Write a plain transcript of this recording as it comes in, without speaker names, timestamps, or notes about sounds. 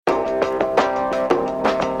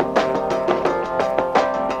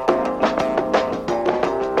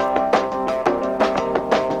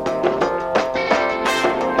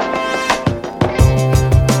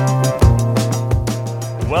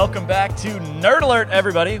back to Nerd Alert,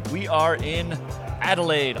 everybody. We are in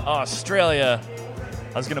Adelaide, Australia.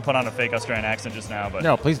 I was going to put on a fake Australian accent just now, but...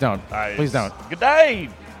 No, please don't. Please don't. Good day,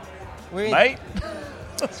 mate.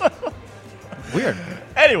 Weird.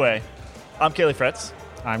 Anyway, I'm Kaylee Fretz.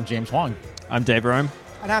 I'm James Huang. I'm Dave Rome.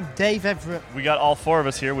 And I'm Dave Everett. We got all four of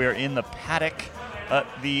us here. We are in the paddock at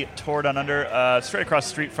the Tour Down Under, straight across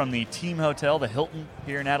the street from the Team Hotel, the Hilton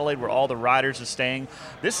here in Adelaide, where all the riders are staying.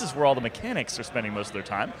 This is where all the mechanics are spending most of their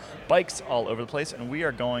time. Bikes all over the place, and we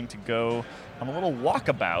are going to go on a little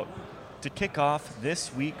walkabout to kick off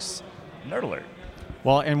this week's Nerd Alert.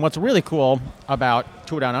 Well, and what's really cool about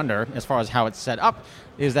Tour Down Under, as far as how it's set up,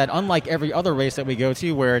 is that unlike every other race that we go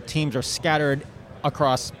to where teams are scattered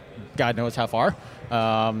across God knows how far,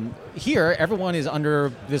 here everyone is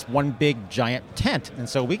under this one big giant tent, and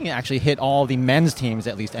so we can actually hit all the men's teams,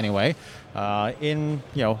 at least anyway, in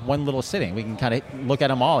one little sitting. We can kind of look at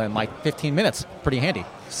them all in like 15 minutes. Pretty handy.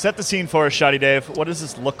 Set the scene for us, Shoddy Dave. What does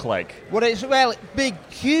this look like? Well, big,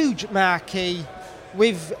 huge marquee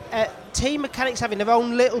with team mechanics having their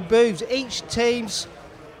own little booths. Each team's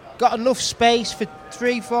got enough space for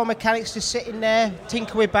 3-4 mechanics to sit in there,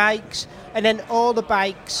 tinker with bikes, and then all the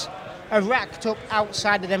bikes are racked up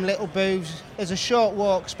outside of them little booths. There's a short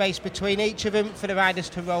walk space between each of them for the riders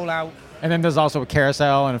to roll out. And then there's also a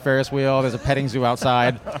carousel and a Ferris wheel. There's a petting zoo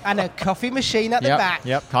outside. And a coffee machine at the back.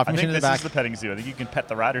 Yep, coffee machine in the back. I think this is the petting zoo. I think you can pet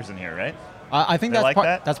the riders in here, right? I think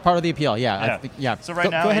that's part of the appeal, yeah. So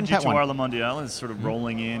right now, AG2R Le Mondial is sort of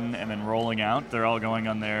rolling in and then rolling out. They're all going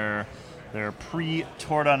on their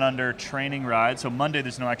pre-Tour Down Under training ride. So Monday,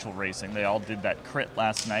 there's no actual racing. They all did that crit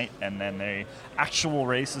last night, and then the actual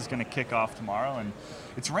race is going to kick off tomorrow. And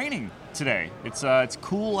it's raining today. It's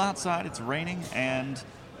cool outside. It's raining, and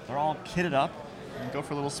they're all kitted up and go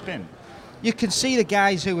for a little spin. You can see the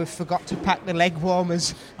guys who have forgot to pack the leg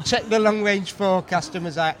warmers. Check the long-range forecast and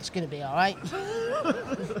was like, it's going to be all right.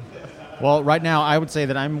 Well, right now, I would say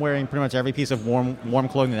that I'm wearing pretty much every piece of warm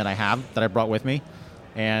clothing that I have, that I brought with me,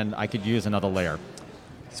 and I could use another layer.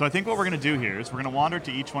 So I think what we're going to do here is we're going to wander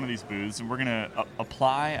to each one of these booths, and we're going to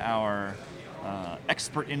apply our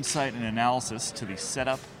expert insight and analysis to the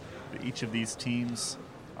setup that each of these teams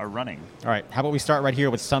are running. All right, how about we start right here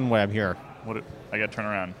with Sunweb here? I got to turn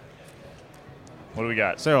around. What do we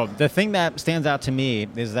got? So the thing that stands out to me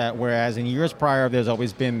is that whereas in years prior there's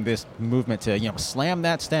always been this movement to slam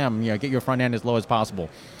that stem, get your front end as low as possible.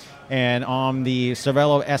 And on the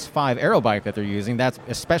Cervelo S5 aero bike that they're using, that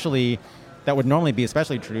would normally be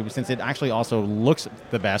especially true since it actually also looks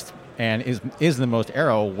the best and is the most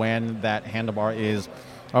aero when that handlebar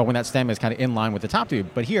when that stem is kind of in line with the top tube.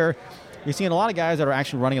 But here, you're seeing a lot of guys that are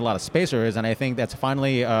actually running a lot of spacers, and I think that's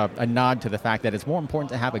finally a nod to the fact that it's more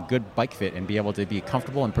important to have a good bike fit and be able to be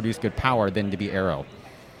comfortable and produce good power than to be aero.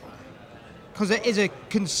 Because there is a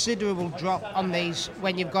considerable drop on these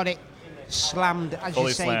when you've got it slammed, as fully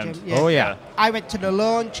you say, slammed. Jim. Yeah. Oh, yeah. I went to the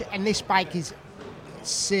launch, and this bike is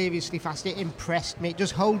seriously fast. It impressed me. It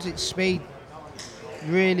just holds its speed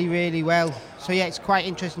really, really well. So, yeah, it's quite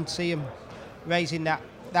interesting to see them raising that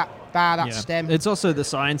stem. It's also the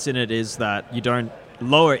science in it is that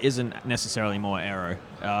lower isn't necessarily more aero.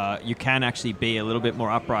 You can actually be a little bit more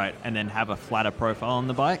upright and then have a flatter profile on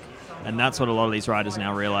the bike, and that's what a lot of these riders are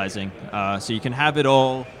now realizing. So you can have it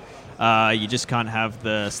all, you just can't have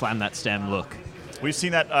the slam that stem look. We've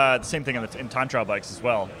seen that the same thing in time trial bikes as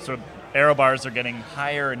well. So aero bars are getting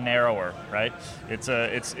higher and narrower, right? It's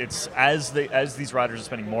as these riders are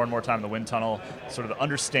spending more and more time in the wind tunnel, sort of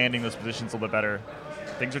understanding those positions a little bit better.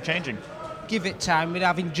 Things are changing. Give it time. We'd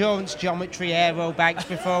have endurance geometry aero bikes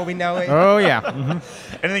before we know it. Oh, yeah.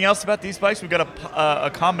 Mm-hmm. Anything else about these bikes? We've got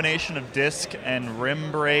a combination of disc and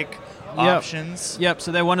rim brake options. Yep,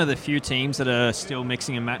 so they're one of the few teams that are still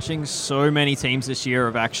mixing and matching. So many teams this year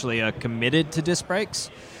have actually committed to disc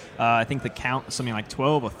brakes. I think the count is something like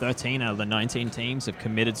 12 or 13 out of the 19 teams have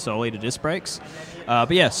committed solely to disc brakes.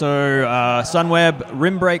 Sunweb,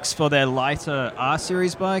 rim brakes for their lighter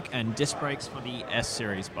R-Series bike and disc brakes for the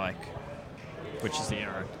S-Series bike, which is the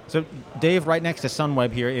aero. So, Dave, right next to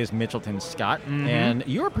Sunweb here is Mitchelton Scott, and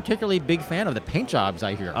you're a particularly big fan of the paint jobs,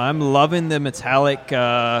 I hear. I'm loving the metallic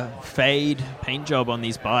fade paint job on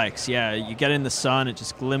these bikes. Yeah, you get in the sun, it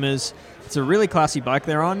just glimmers. It's a really classy bike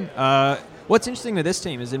they're on. What's interesting with this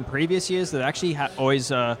team is in previous years they've actually always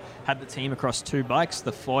had the team across two bikes,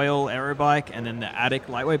 the foil aero bike and then the Addict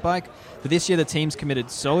lightweight bike. But this year the team's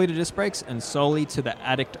committed solely to disc brakes and solely to the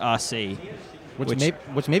Addict RC.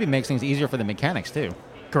 Which maybe makes things easier for the mechanics too.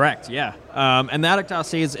 Correct, yeah. And the Addict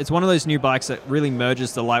RC it's one of those new bikes that really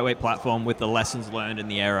merges the lightweight platform with the lessons learned in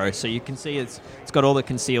the aero. So you can see it's got all the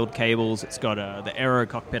concealed cables. It's got the aero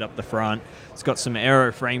cockpit up the front. It's got some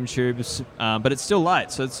aero frame tubes, but it's still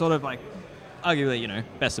light. So it's sort of like, arguably,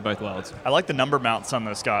 best of both worlds. I like the number mounts on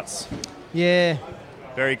those Scots. Yeah.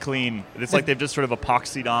 Very clean. It's like they've just sort of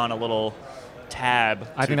epoxied on a little tab.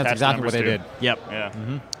 I think that's exactly what they did. Yep. Yeah.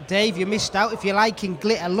 Mm-hmm. Dave, you missed out. If you're liking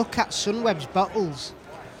glitter, look at Sunweb's bottles.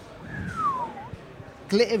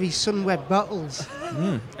 Glittery Sunweb bottles.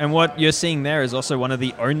 And what you're seeing there is also one of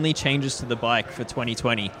the only changes to the bike for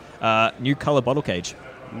 2020. New color bottle cage.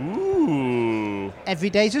 Ooh. Every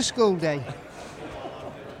day's a school day.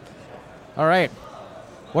 All right.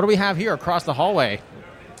 What do we have here across the hallway?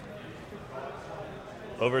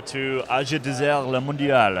 Over to AG Desert Le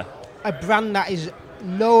Mondial. A brand that is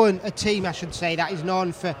known, a team I should say, that is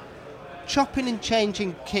known for chopping and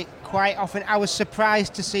changing kit quite often. I was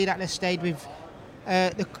surprised to see that they stayed with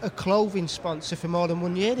a clothing sponsor for more than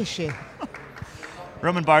 1 year this year.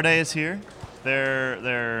 Roman Bardet is here.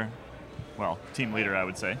 They're team leader, I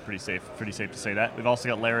would say. Pretty safe to say that. We've also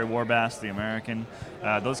got Larry Warbass, the American.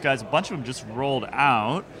 Those guys, a bunch of them just rolled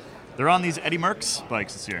out. They're on these Eddie Merckx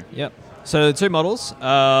bikes this year. Yep. So 2 models.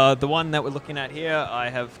 The one that we're looking at here, I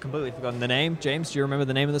have completely forgotten the name. James, do you remember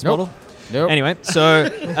the name of this model? Nope. Anyway, so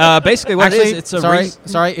basically what Actually, it is,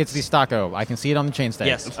 it's sorry, it's the Stocko. I can see it on the chainstay.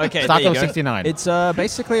 Yes, okay, there you Stocko go. 69. It's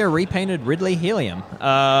basically a repainted Ridley Helium.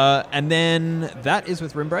 And then that is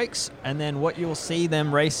with rim brakes. And then what you'll see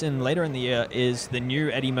them race in later in the year is the new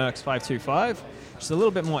Eddie Merckx 525. Just a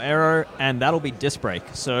little bit more aero, and that'll be disc brake.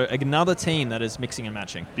 So another team that is mixing and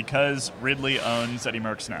matching. Because Ridley owns Eddie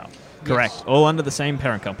Merckx now. Correct. Yes. All under the same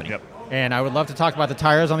parent company. Yep. And I would love to talk about the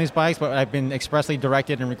tires on these bikes, but I've been expressly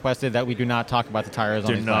directed and requested that we do not talk about the tires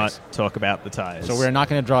on Do these not bikes. talk about the tires. So we're not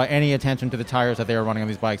going to draw any attention to the tires that they are running on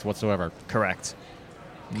these bikes whatsoever. Correct.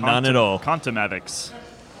 None at all. Contomavics.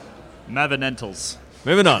 Mavinentals.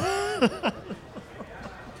 Moving on.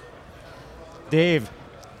 Dave,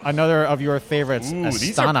 another of your favorites, Ooh,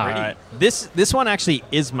 these are Astana. pretty. All right. This one actually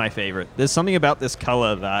is my favorite. There's something about this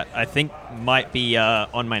color that I think might be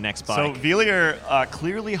on my next So bike. Villiers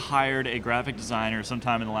clearly hired a graphic designer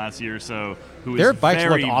sometime in the last year or so who Their is bikes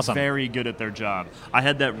very, look awesome. very good at their job. I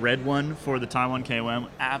had that red one for the Taiwan KOM,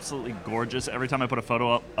 absolutely gorgeous. Every time I put a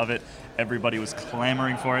photo up of it, everybody was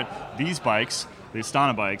clamoring for it. These bikes, the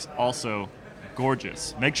Astana bikes, also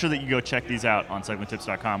gorgeous. Make sure that you go check these out on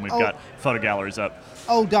cyclingtips.com. We've got photo galleries up.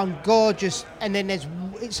 Oh, darn gorgeous. And then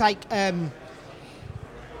it's like a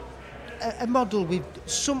model with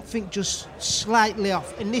something just slightly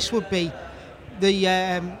off. And this would be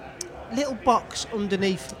the little box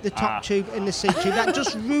underneath the top tube and the seat tube. That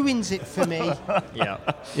just ruins it for me. Yeah.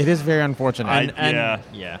 It is very unfortunate.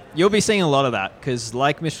 Yeah. You'll be seeing a lot of that because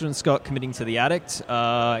like Michelin Scott committing to the Addict,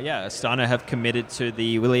 Astana have committed to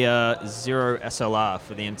the Willia Zero SLR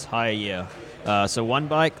for the entire year. So one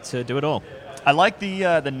bike to do it all. I like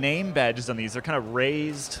the name badges on these. They're kind of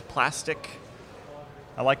raised plastic.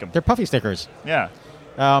 I like them. They're puffy stickers. Yeah.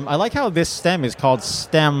 I like how this stem is called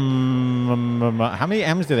stem. How many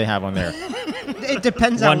M's do they have on there? It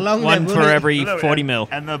depends how long one they're for running. every No, 40 and, mil.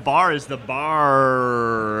 And the bar is the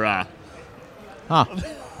bar. Huh.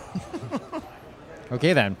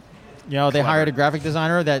 Okay, then. They Clever. hired a graphic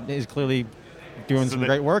designer that is clearly doing some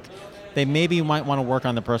great work. They maybe might want to work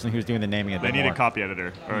on the person who's doing the naming a They bit need more. a copy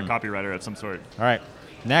editor or a copywriter of some sort. All right.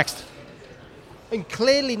 Next. And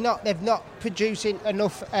clearly they've not producing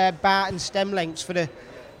enough bar and stem lengths for the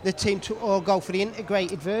team to all go for the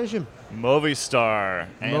integrated version. Movistar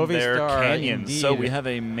and their Movistar, Canyons. indeed. So we have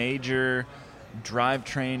a major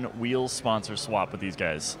drivetrain wheel sponsor swap with these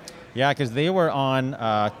guys. Yeah, because they were on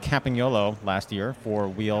Campagnolo last year for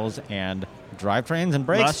wheels and drivetrains and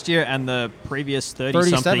brakes. Last year and the previous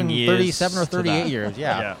 30-something years. 37 or to 38 that. years,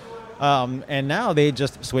 yeah. And now they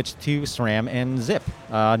just switched to SRAM and Zip.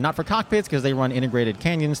 Not for cockpits because they run integrated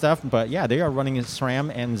Canyon stuff, but yeah, they are running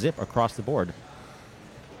SRAM and Zip across the board.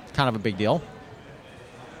 Kind of a big deal.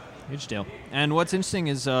 Huge deal. And what's interesting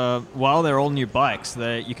is while they're all new bikes,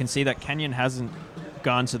 you can see that Canyon hasn't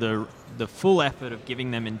gone to the full effort of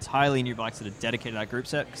giving them entirely new bikes that are dedicated to that group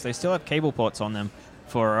set because they still have cable ports on them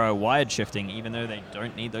for wired shifting, even though they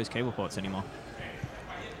don't need those cable ports anymore.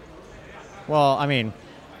 Well, I mean,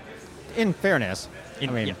 in fairness, they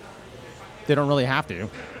don't really have to.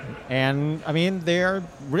 And, I mean, they're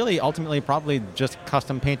really ultimately probably just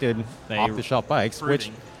custom painted off-the-shelf bikes,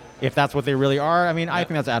 which, if that's what they really are, I mean, I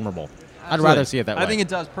think that's admirable. Absolutely. I'd rather see it that way. I think it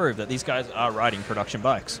does prove that these guys are riding production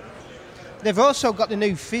bikes. They've also got the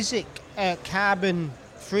new Physic carbon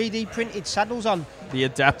 3D printed saddles on. The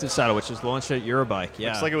adaptive saddle, which was launched at Eurobike.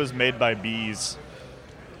 Yeah. Looks like it was made by bees.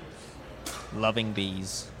 Loving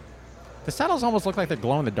bees. The saddles almost look like they're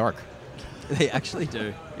glow in the dark. They actually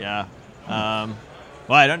do. Yeah. Well,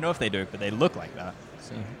 I don't know if they do, but they look like that.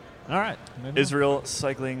 So, all right. Israel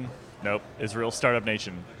Cycling. Nope. Israel Startup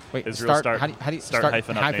Nation. Wait, Israel start, how do you start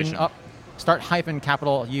hyphen up nation. up? Start hyphen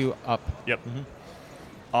capital U up. Yep.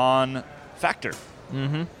 On Factor.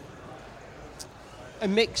 A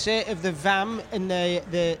mixer of the VAM and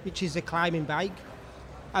the which is the climbing bike,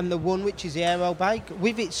 and the one which is the aero bike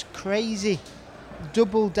with its crazy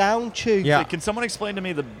double down tube. Yeah. So can someone explain to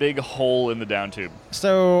me the big hole in the down tube?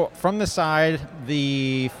 So from the side,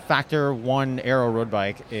 the Factor 1 Aero road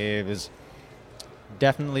bike is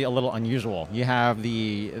definitely a little unusual. You have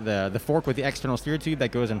the fork with the external steer tube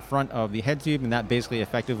that goes in front of the head tube, and that basically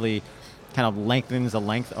effectively kind of lengthens the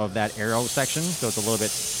length of that aero section, so it's a little bit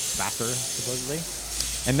faster, supposedly.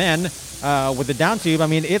 And then with the down tube, I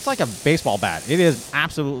mean, it's like a baseball bat. It is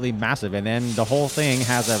absolutely massive, and then the whole thing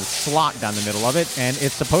has a slot down the middle of it, and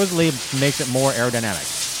it supposedly makes it more aerodynamic.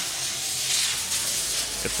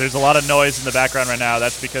 If there's a lot of noise in the background right now,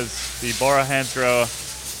 that's because the Bora Hansgrohe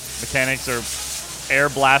mechanics are air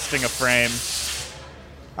blasting a frame.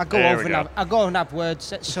 I go and have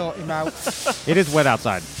words. Let's sort him out. It is wet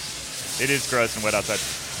outside. It is gross and wet outside.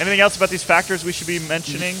 Anything else about these factors we should be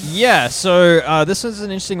mentioning? Yeah, so this is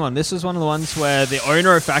an interesting one. This was one of the ones where the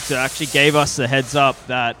owner of Factor actually gave us the heads up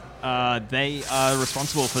that they are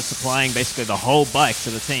responsible for supplying basically the whole bike to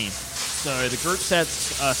the team. So the group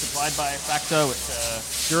sets are supplied by Factor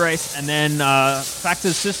with Dura-Ace, and then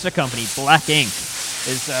Factor's sister company, Black Ink,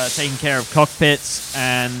 is taking care of cockpits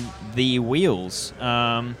and the wheels.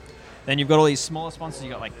 Then you've got all these smaller sponsors.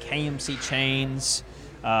 You've got like KMC chains.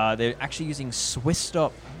 They're actually using Swiss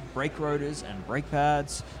Stop brake rotors and brake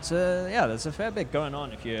pads. So yeah, there's a fair bit going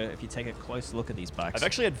on if you take a close look at these bikes. I've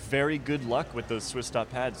actually had very good luck with those Swiss Stop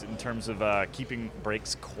pads in terms of keeping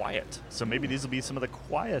brakes quiet. So maybe these will be some of the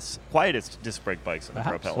quietest disc brake bikes in the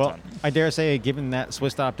Pro Peloton. Well, I dare say, given that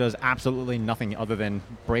Swiss Stop does absolutely nothing other than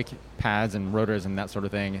brake pads and rotors and that sort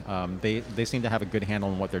of thing, they seem to have a good handle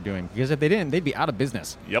on what they're doing. Because if they didn't, they'd be out of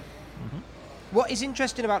business. Yep. What is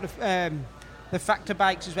interesting about the Factor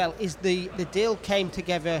bikes as well is the deal came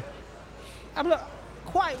together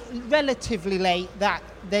quite relatively late, that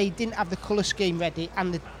they didn't have the colour scheme ready,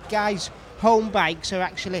 and the guys' home bikes are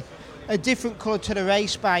actually a different colour to the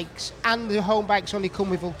race bikes, and the home bikes only come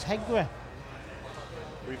with Ultegra.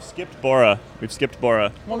 We've skipped Bora.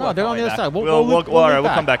 Well, no, they're on the other side. We'll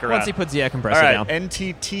come back around. Once he puts the air compressor all right, down.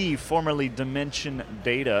 NTT, formerly Dimension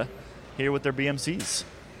Data, here with their BMCs.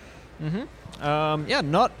 Yeah,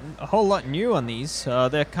 not a whole lot new on these.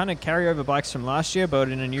 They're kind of carryover bikes from last year, but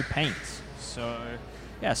in a new paint. So,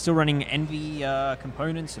 yeah, still running Envy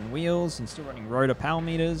components and wheels, and still running rotor power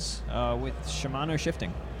meters with Shimano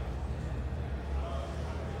shifting.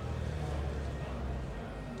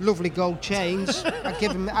 Lovely gold chains. I'll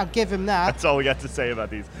give him that. That's all we got to say about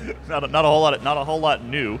these. Not a whole lot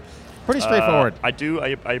new. Pretty straightforward. I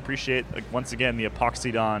appreciate once again the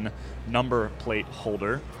epoxied on number plate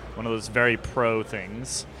holder. One of those very pro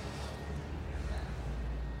things.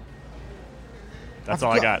 That's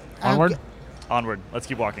all I got. Onward. Let's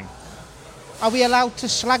keep walking. Are we allowed to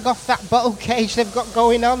slag off that bottle cage they've got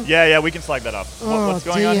going on? Yeah, we can slag that off. What's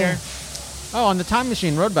going on here? Oh, on the Time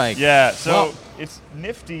Machine road bike. Yeah, so it's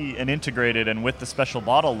nifty and integrated, and with the special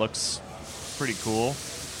bottle looks pretty cool.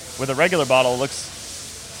 With a regular bottle, looks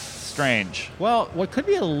strange. Well, what could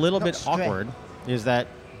be a little bit awkward is that,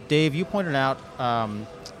 Dave, you pointed out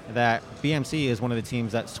that BMC is one of the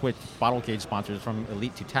teams that switched bottle cage sponsors from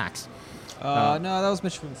Elite to Tacx. No, that was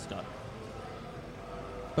Michelin Stud.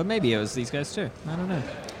 But maybe it was these guys too. I don't know.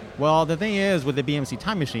 Well, the thing is, with the BMC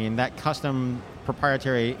Time Machine, that custom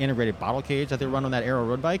proprietary integrated bottle cage that they run on that Aero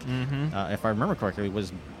road bike, if I remember correctly,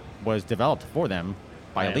 was developed for them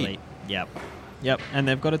by Elite. Yep. And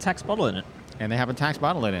they've got a Tacx bottle in it. And they have a Tacx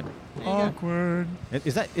bottle in it. Awkward.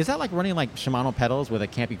 Is that like running like Shimano pedals with a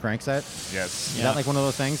campy crankset? Yes. Is that like one of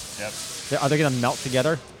those things? Yep. Are they going to melt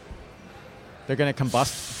together? They're going to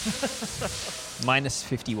combust? Minus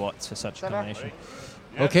 50 watts for such a combination.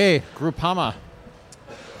 Yep. Okay, Groupama.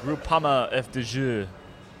 Groupama FDJ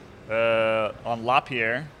on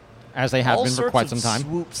Lapierre. As they have been for quite some time.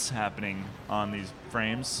 Swoops happening on these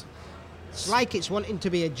frames. It's like it's wanting to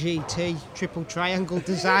be a GT triple triangle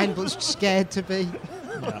design, but scared to be.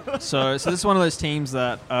 Yeah. So this is one of those teams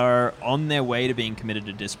that are on their way to being committed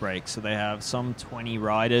to disc brakes. So they have some 20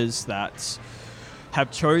 riders that have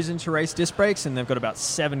chosen to race disc brakes, and they've got about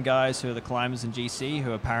 7 guys who are the climbers in GC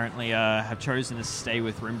who apparently have chosen to stay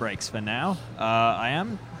with rim brakes for now.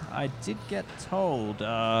 I did get told,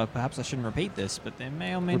 perhaps I shouldn't repeat this, but there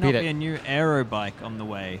may or may not be a new aero bike on the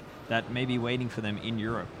way that may be waiting for them in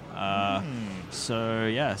Europe. So,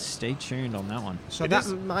 yeah, stay tuned on that one. So that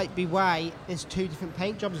might be why there's 2 different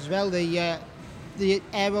paint jobs as well. The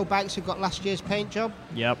aero bikes have got last year's paint job.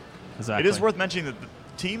 Yep, exactly. It is worth mentioning that the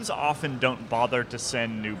teams often don't bother to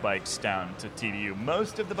send new bikes down to TDU.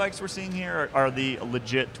 Most of the bikes we're seeing here are the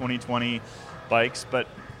legit 2020 bikes, but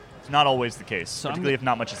it's not always the case, particularly if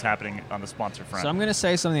not much is happening on the sponsor front. So I'm going to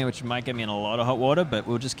say something which might get me in a lot of hot water, but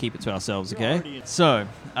we'll just keep it to ourselves, okay? So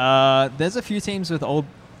there's a few teams with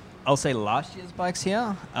I'll say last year's bikes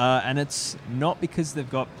here, and it's not because they've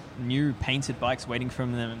got new painted bikes waiting for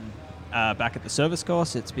them back at the service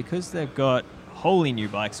course. It's because they've got wholly new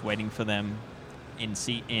bikes waiting for them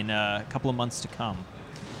in a couple of months to come.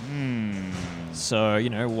 So,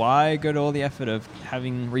 why go to all the effort of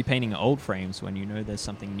repainting old frames when you know there's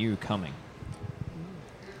something new coming?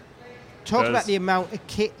 Talk about the amount of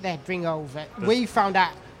kit they bring over. We found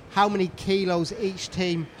out how many kilos each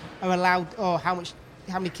team are allowed, or how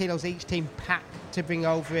many kilos each team pack to bring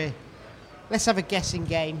over here. Let's have a guessing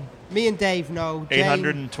game. Me and Dave know.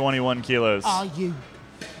 821 kilos. Are you?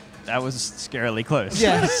 That was scarily close.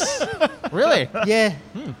 Yes. Really? Yeah.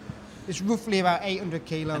 It's roughly about 800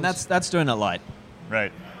 kilos. And that's doing it light.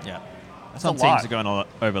 Right. Yeah. a Some teams lot. are going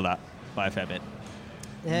over that by a fair bit.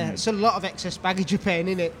 Yeah, it's a lot of excess baggage you're paying,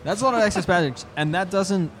 isn't it? That's a lot of excess baggage, and that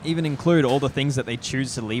doesn't even include all the things that they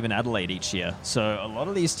choose to leave in Adelaide each year. So a lot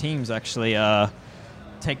of these teams actually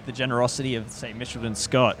take the generosity of, say, Michelin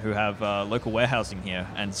Scott, who have local warehousing here,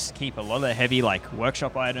 and keep a lot of their heavy,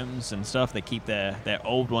 workshop items and stuff. They keep their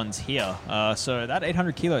old ones here. So that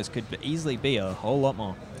 800 kilos could easily be a whole lot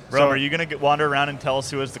more. Bro, are you going to wander around and tell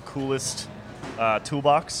us who has the coolest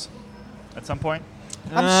toolbox at some point?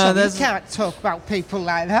 I'm sorry, you can't talk about people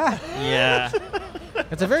like that. Yeah.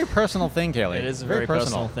 It's a very personal thing, Kaylee. It is a very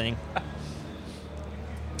personal thing.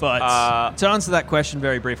 But to answer that question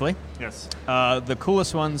very briefly, yes, the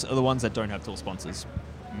coolest ones are the ones that don't have tool sponsors,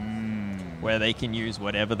 where they can use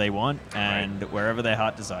whatever they want and wherever their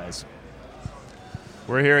heart desires.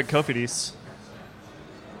 We're here at Cofidis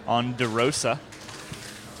on De Rosa.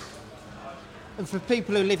 And for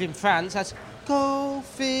people who live in France, that's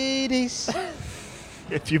Cofidis.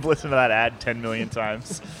 If you've listened to that ad 10 million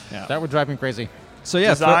times. Yeah. That would drive me crazy. So yeah,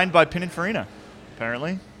 designed by Pininfarina,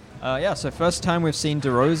 apparently. So first time we've seen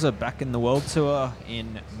De Rosa back in the World Tour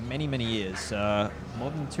in many, many years. More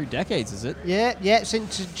than 2 decades, is it? Yeah,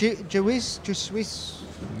 since Juiz,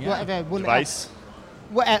 whatever. Device.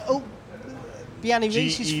 Biani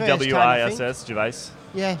Reese's first time, I think. G-E-W-I-S-S, Device.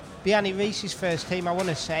 Yeah, Biani Reese's first team, I want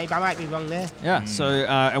to say, but I might be wrong there. Yeah, so,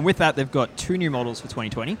 and with that, they've got 2 new models for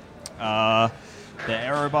 2020. The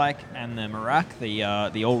Aero bike and the Merak,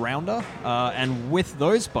 the all-rounder. And with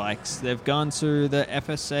those bikes, they've gone to the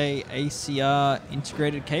FSA ACR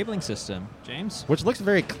integrated cabling system. James? Which looks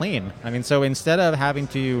very clean. I mean, so instead of having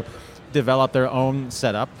to develop their own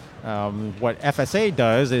setup, what FSA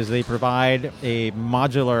does is they provide a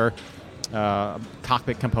modular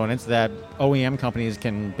cockpit components that OEM companies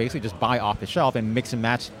can basically just buy off the shelf and mix and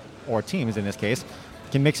match, or teams in this case,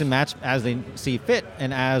 can mix and match as they see fit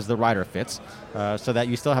and as the rider fits, so that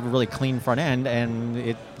you still have a really clean front end and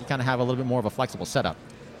you kind of have a little bit more of a flexible setup.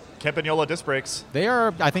 Campagnola disc brakes.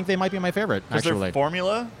 I think they might be my favorite, actually. Their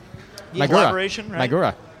Formula Magura. collaboration, right?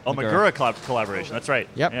 Magura. Oh, Magura collaboration. That's right.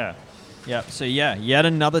 Yep. Yeah. Yeah, so yet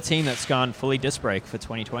another team that's gone fully disc brake for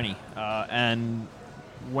 2020. And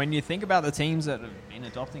when you think about the teams that have been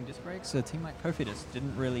adopting disc brakes, a team like Cofidis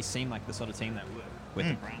didn't really seem like the sort of team that would. With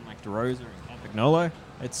a brand like De Rosa and Campagnolo,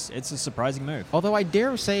 it's a surprising move. Although I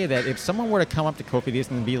dare say that if someone were to come up to Cofidis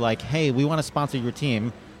and be like, hey, we want to sponsor your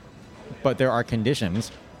team, but there are conditions,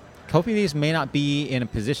 Cofidis may not be in a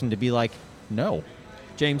position to be like, no.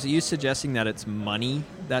 James, are you suggesting that it's money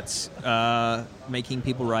that's making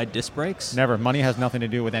people ride disc brakes? Never. Money has nothing to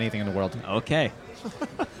do with anything in the world. Okay.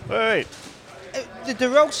 Wait. The De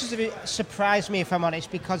Rosas have surprised me, if I'm honest,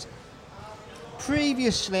 because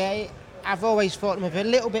previously I've always thought them of a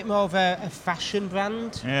little bit more of a fashion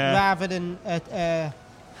brand rather than a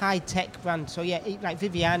high-tech brand. So yeah, like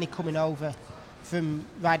Viviani coming over from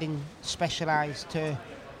riding Specialized to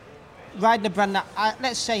riding a brand that,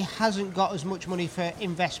 let's say, hasn't got as much money for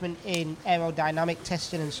investment in aerodynamic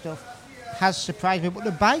testing and stuff, has surprised me. But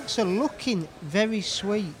the bikes are looking very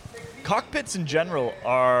sweet. Cockpits in general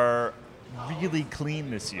are really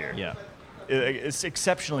clean this year. Yeah. It's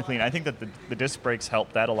exceptionally clean. I think that the disc brakes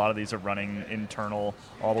help that. A lot of these are running internal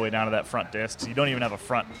all the way down to that front disc. So you don't even have a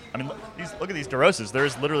front. I mean, look at these DeRosas. There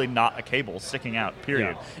is literally not a cable sticking out,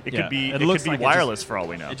 period. Yeah. It could be like wireless for all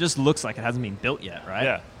we know. It just looks like it hasn't been built yet, right?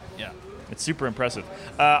 Yeah. Yeah. It's super impressive.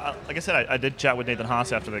 Like I said, I did chat with Nathan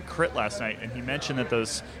Haas after the crit last night, and he mentioned that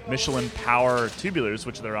those Michelin Power tubulars,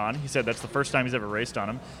 which they're on, he said that's the first time he's ever raced on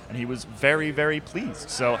them, and he was very, very pleased.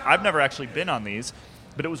 So I've never actually been on these,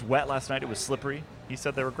 but it was wet last night. It was slippery. He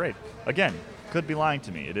said they were great. Again, could be lying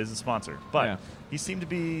to me. It is a sponsor. But he seemed to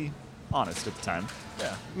be honest at the time.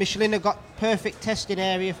 Yeah. Michelin have got perfect testing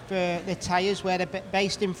area for their tyres where they're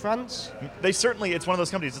based in France. They certainly, it's one of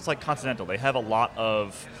those companies, it's like Continental. They have a lot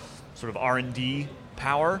of sort of R&D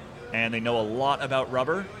power, and they know a lot about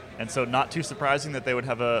rubber. And so not too surprising that they would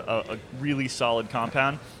have a really solid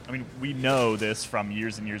compound. I mean, we know this from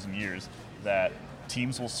years and years and years that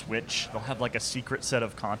teams will switch. They'll have like a secret set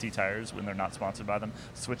of Conti tires when they're not sponsored by them,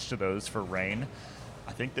 switch to those for rain.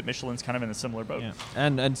 I think that Michelin's kind of in a similar boat. Yeah.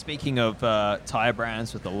 And speaking of tire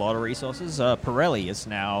brands with a lot of resources, Pirelli is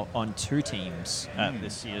now on 2 teams at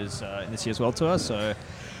this year's World Tour. So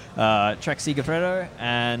Trek Segafredo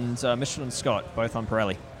and Michelin Scott, both on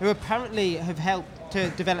Pirelli. Who apparently have helped to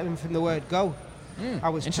develop them from the word go. I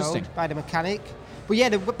was told by the mechanic. But yeah,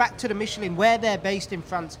 back to the Michelin, where they're based in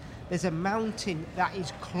France, there's a mountain that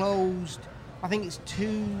is closed, I think it's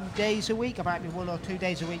 2 days a week, it might be 1 or 2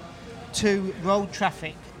 days a week, to road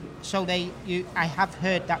traffic. So I have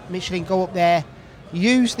heard that Michelin go up there,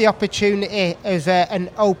 use the opportunity as an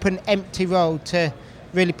open, empty road to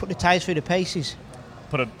really put the tyres through the paces.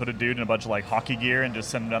 Put a dude in a bunch of like hockey gear and just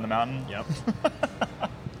send him down the mountain? Yep.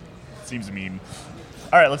 Seems mean.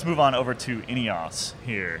 All right, let's move on over to Ineos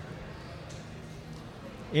here.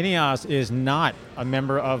 Ineos is not a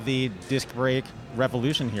member of the disc brake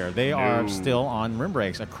revolution here. They are still on rim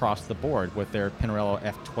brakes across the board with their Pinarello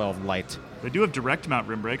F12 Lite. They do have direct mount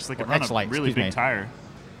rim brakes. They can run a really big tire,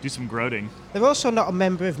 do some groating. They're also not a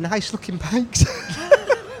member of nice looking bikes.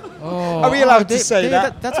 Are we allowed to say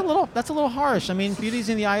that? That's a little harsh. I mean, beauty's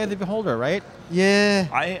in the eye of the beholder, right? Yeah.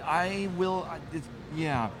 I will.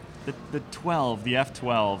 Yeah. The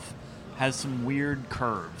F12 has some weird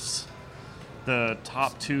curves. The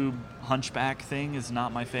top tube hunchback thing is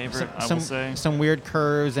not my favorite, I will say. Some weird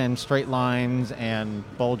curves and straight lines and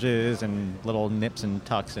bulges and little nips and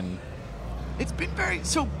tucks. And it's been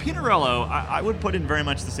so Pinarello, I would put in very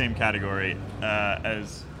much the same category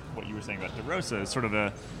as what you were saying about DeRosa, sort of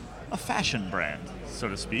a fashion brand, so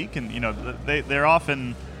to speak. And, they're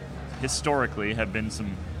often, historically, have been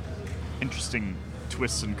some interesting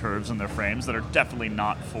twists and curves in their frames that are definitely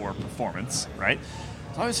not for performance, right?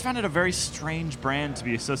 So I always found it a very strange brand to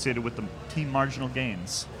be associated with the team marginal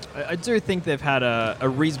gains. I do think they've had a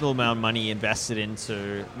reasonable amount of money invested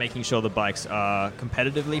into making sure the bikes are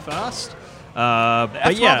competitively fast.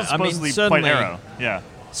 But yeah, I mean, certainly, quite narrow. Yeah.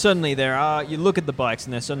 Certainly there are, you look at the bikes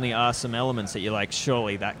and there certainly are some elements that you're like,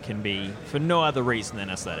 surely that can be for no other reason than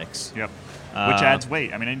aesthetics. Yep. Which adds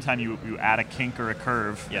weight. I mean, anytime you add a kink or a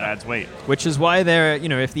curve, it adds weight. Which is why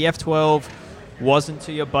if the F12 wasn't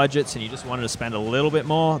to your budgets and you just wanted to spend a little bit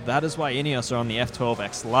more, that is why Ineos are on the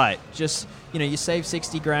F12X Lite. Just, you save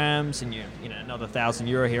 60 grams and another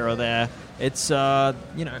 €1,000 here or there. It's,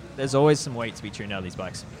 there's always some weight to be tuned out of these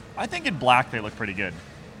bikes. I think in black they look pretty good.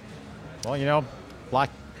 Well, black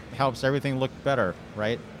helps everything look better,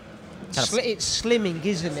 right? It's slimming,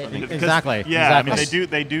 isn't it? Exactly. Yeah, exactly. I mean,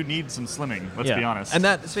 they do need some slimming, let's be honest. And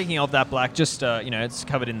that, speaking of that black, just, it's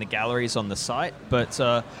covered in the galleries on the site, but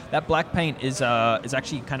that black paint is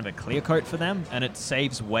actually kind of a clear coat for them, and it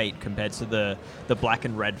saves weight compared to the black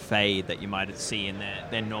and red fade that you might see in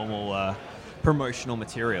their normal promotional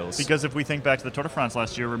materials. Because if we think back to the Tour de France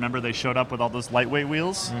last year, remember they showed up with all those lightweight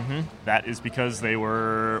wheels? Mm-hmm. That is because they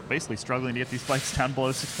were basically struggling to get these bikes down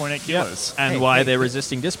below 6.8 kilos. And they're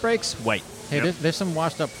resisting disc brakes? Weight. Hey, there's some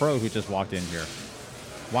washed-up pro who just walked in here.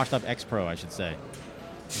 Washed-up ex-pro, I should say.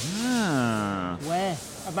 Where?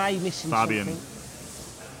 Am I missing Fabian. something?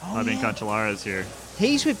 Fabian Cancellara is here.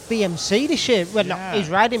 He's with BMC this year. Well, no, he's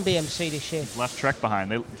riding BMC this year. Left Trek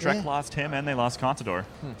behind. Trek lost him and they lost Contador.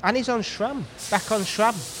 And he's on SRAM. Back on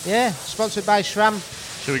SRAM. Yeah, sponsored by SRAM.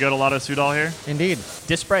 Should we go to Lotto Soudal here? Indeed.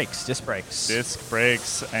 Disc brakes. Disc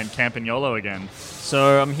brakes and Campagnolo again.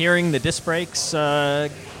 So I'm hearing the disc brakes add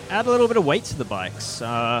a little bit of weight to the bikes.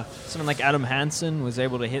 Someone like Adam Hansen was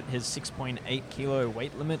able to hit his 6.8 kilo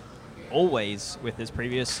weight limit always with his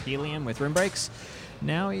previous Helium with rim brakes.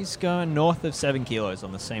 Now he's going north of 7 kilos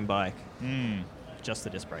on the same bike. Just the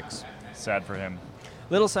disc brakes. Sad for him.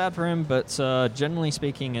 Little sad for him, but generally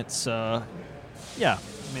speaking, it's, they don't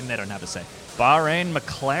have a say. Bahrain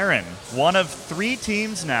McLaren, one of 3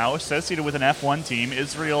 teams now associated with an F1 team.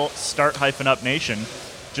 Israel Start-Up Nation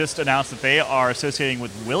just announced that they are associating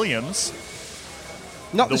with Williams,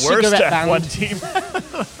 Not the the worst cigarette F1 band. team.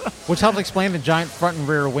 Which helps explain the giant front and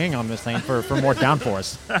rear wing on this thing for more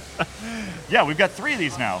downforce. Yeah, we've got 3 of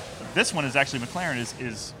these now. This one is actually McLaren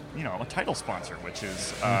is a title sponsor, which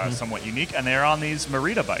is somewhat unique, and they're on these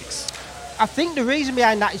Merida bikes. I think the reason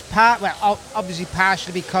behind that is obviously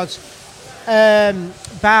partially because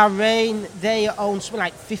Bahrain, they own something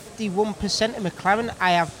like 51% of McLaren,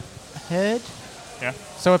 I have heard. Yeah.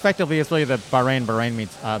 So effectively, it's really the Bahrain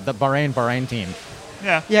meets the Bahrain team.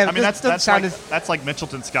 Yeah. Yeah, I mean, this that's doesn't like, sound that's like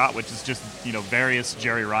Mitchelton Scott, which is just various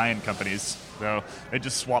Jerry Ryan companies. So they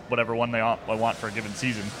just swap whatever one they want for a given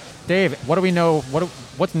season. Dave, what do we know?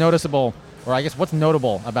 What's noticeable, or I guess what's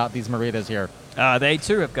notable about these Meridas here? They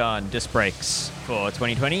too have gone disc brakes for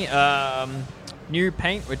 2020. New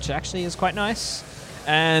paint, which actually is quite nice.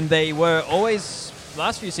 And they were always,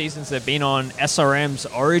 last few seasons, they've been on SRM's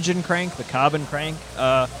Origin crank, the carbon crank.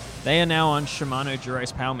 They are now on Shimano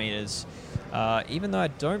Dura-Ace power meters, even though I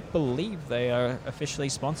don't believe they are officially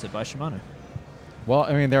sponsored by Shimano. Well,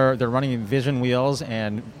 I mean, they're running Vision wheels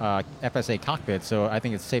and FSA cockpits, so I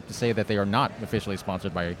think it's safe to say that they are not officially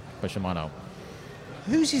sponsored by Shimano.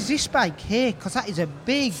 Whose is this bike here? Because that is a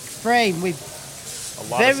big frame with A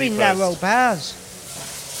lot of very seat narrow posts. bars.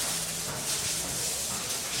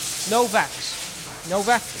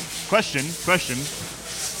 Novak. Question. Does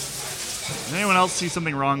anyone else see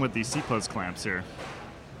something wrong with the seat post clamps here?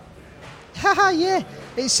 Haha, yeah.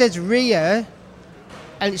 It says rear,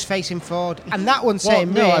 and it's facing forward. And that one's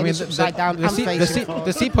saying rear, and it's upside down and facing forward.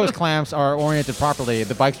 the seat post clamps are oriented properly.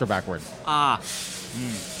 The bikes are backward.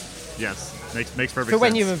 Yes, makes perfect sense. For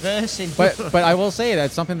when you're reversing. But I will say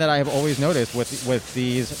that's something that I have always noticed with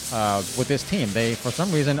this team. They, for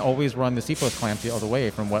some reason, always run the seat post clamps the other way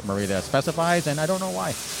from what Merida specifies, and I don't know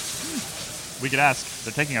why. We could ask.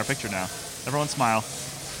 They're taking our picture now. Everyone smile.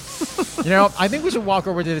 I think we should walk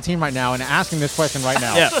over to the team right now and ask him this question right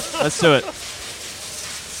now. Yeah, let's do it.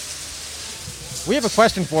 We have a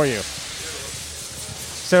question for you.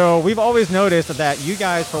 So we've always noticed that you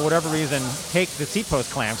guys, for whatever reason, take the seat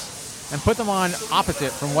post clamps and put them on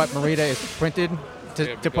opposite from what Merida is printed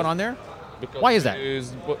to put on there. Why is that?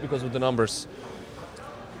 Because of the numbers.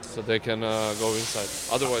 So they can go inside.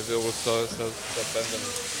 Otherwise, they will start bending.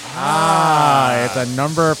 It's a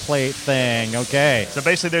number plate thing. Okay. So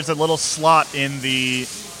basically, there's a little slot in the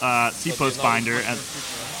seat post binder,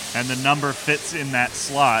 and the number fits in that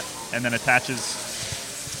slot and then attaches.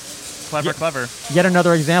 Clever. Yet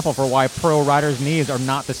another example for why pro riders' needs are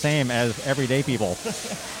not the same as everyday people.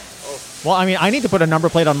 Well, I mean, I need to put a number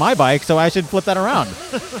plate on my bike, so I should flip that around.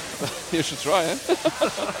 You should try, eh?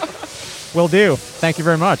 Will do. Thank you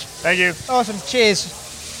very much. Thank you. Awesome, cheers.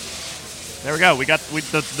 There we go. We got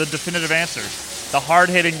the definitive answer. The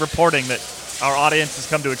hard-hitting reporting that our audience has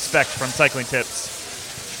come to expect from Cycling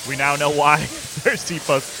Tips. We now know why their seat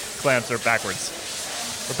post clamps are backwards.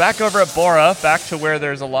 We're back over at Bora, back to where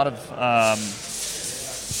there's a lot of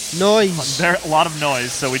Noise. a lot of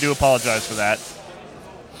noise, so we do apologize for that.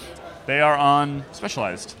 They are on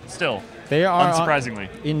Specialized still. They are unsurprisingly.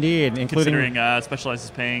 Indeed, including Considering Specialized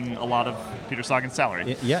is paying a lot of Peter Sagan's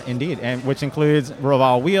salary. Yeah, indeed, and which includes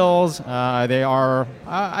Roval wheels. They are.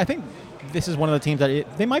 I think this is one of the teams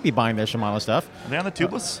that they might be buying their Shimano stuff. Are they on the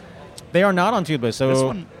tubeless? They are not on tubeless. So This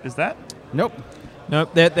one is that? Nope.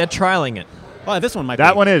 Nope, they're trialing it. Oh, this one might be.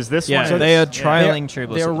 That one is. This Yeah, one is. they are trialing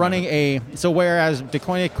tubeless. They're at the running moment. so whereas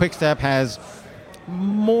Deceuninck Quickstep has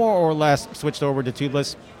more or less switched over to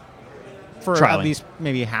tubeless for Trialing. at least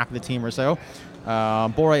maybe half of the team or so.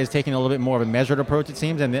 Bora is taking a little bit more of a measured approach, it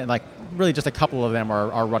seems, and then, really just a couple of them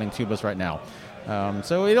are running tubeless right now.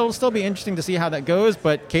 So it'll still be interesting to see how that goes.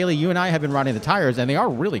 But Kaylee, you and I have been riding the tires, and they are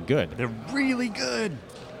really good. They're really good.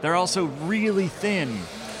 They're also really thin.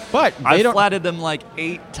 But they I've don't flatted them like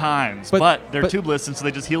 8 times, but they're tubeless, and so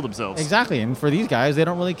they just heal themselves. exactly. And for these guys, they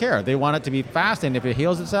don't really care. They want it to be fast, and if it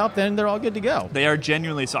heals itself, then they're all good to go. They are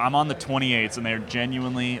genuinely, so I'm on the 28s, and they're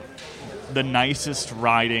genuinely the nicest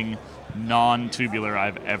riding non-tubular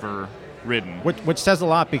I've ever ridden. Which says a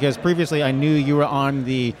lot, because previously I knew you were on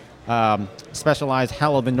the Specialized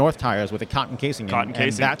Hell of the North tires with a cotton casing. And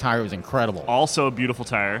that tire was incredible. Also a beautiful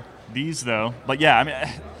tire. These, though, but yeah, I mean,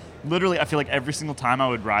 literally, I feel like every single time I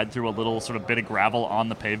would ride through a little sort of bit of gravel on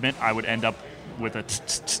the pavement, I would end up with a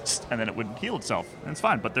and then it would heal itself. And it's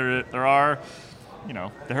fine, but there are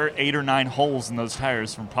 8 or 9 holes in those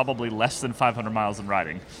tires from probably less than 500 miles of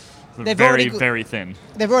riding. So they're very thin.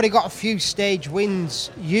 They've already got a few stage wins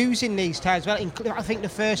using these tyres. Well, I think the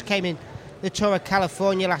first came in the Tour of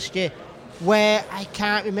California last year. where I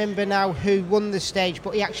can't remember now who won the stage,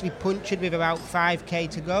 but he actually punctured with about 5k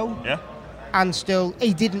to go. Yeah. And still,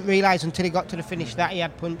 he didn't realise until he got to the finish that he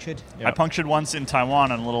had punctured. Yep. I punctured once in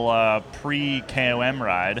Taiwan on a little pre-KOM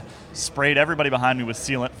ride, sprayed everybody behind me with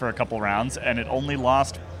sealant for a couple rounds, and it only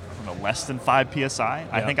lost less than 5 PSI.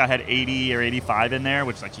 I think I had 80 or 85 in there,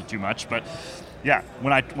 which is actually too much. But yeah,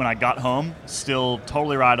 when I got home, still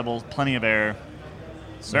totally rideable, plenty of air.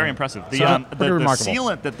 Very impressive. The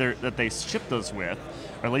sealant that they ship those with,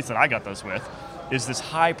 or at least that I got those with, is this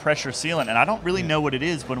high pressure sealant, and I don't really know what it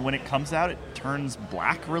is, but when it comes out, it turns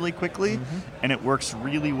black really quickly, and it works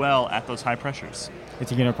really well at those high pressures.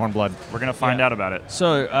 It's a unicorn blood. We're going to find out about it.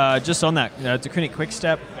 So just on that, Deceuninck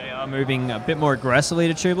Quickstep, they are moving a bit more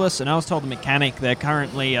aggressively to tubeless, and I was told the mechanic they're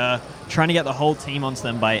currently trying to get the whole team onto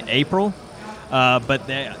them by April, but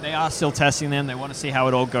they are still testing them. They want to see how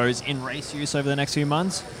it all goes in race use over the next few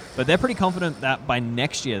months, but they're pretty confident that by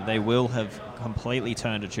next year they will have completely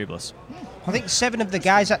turned to tubeless. I think 7 of the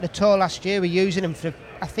guys at the tour last year were using them for,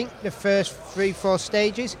 I think, the first 3-4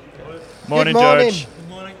 stages. Morning, Good morning. George. Good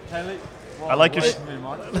morning, Kaylee. I like your...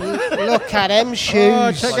 Look at them shoes.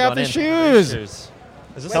 Oh, check out the shoes.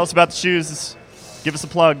 Tell us about the shoes. Give us a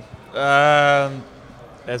plug.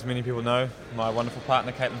 As many people know, my wonderful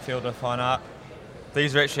partner, Caitlin Fielder, Fine Art.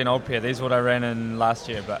 These are actually an old pair. These are what I ran in last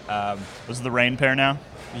year, but... This is the rain pair now?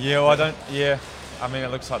 Yeah, well, I mean, it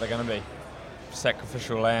looks like they're going to be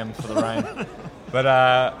sacrificial lamb for the rain.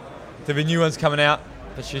 But there'll be new ones coming out,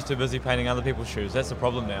 but she's too busy painting other people's shoes. That's the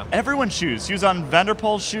problem now. Everyone's shoes. Shoes on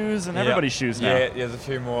Vanderpool's shoes and everybody's shoes now. Yeah, there's a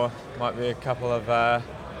few more. Might be a couple of...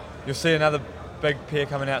 you'll see another big pair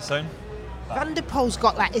coming out soon. Vanderpool's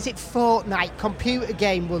got is it Fortnite computer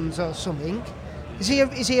game ones or something? Is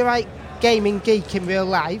he a right gaming geek in real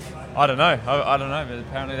life? I don't know. I don't know, but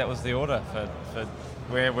apparently that was the order for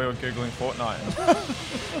where we were Googling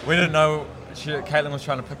Fortnite. We didn't know... Caitlin was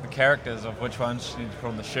trying to pick the characters of which ones she needed to put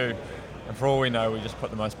on the shoe, and for all we know, we just put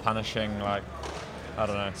the most punishing, I don't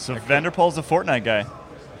know. So Vanderpool's a Fortnite guy.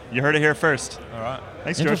 You heard it here first. All right.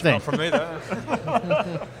 Thanks, George. Not from me,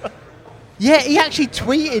 though. Yeah, he actually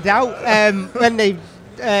tweeted out when they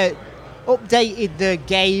updated the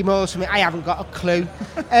game or something. I haven't got a clue.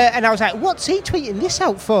 And I was like, what's he tweeting this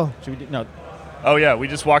out for? No. Oh, yeah, we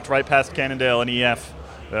just walked right past Cannondale and EF.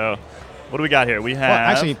 So what do we got here? We have... Well,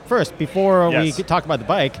 actually, first, before Yes. we talk about the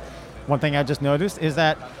bike, one thing I just noticed is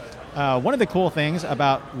that one of the cool things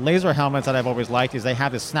about laser helmets that I've always liked is they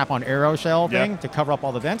have this snap-on arrow shell thing to cover up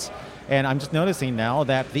all the vents. And I'm just noticing now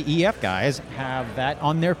that the EF guys have that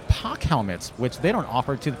on their POC helmets, which they don't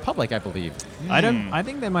offer to the public, I believe. I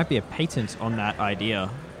think there might be a patent on that idea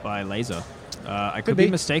by Laser. I could be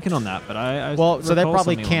mistaken on that, but I so they recall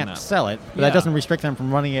probably something on can't that. sell it, but Yeah. that doesn't restrict them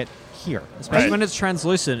from running it here, Especially Right. when it's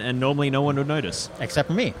translucent and normally no one would notice. except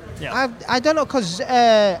for me. I don't know, because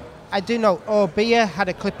I do know Orbea had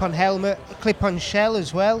a clip-on helmet, a clip-on shell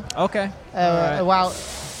as well. Okay. A while.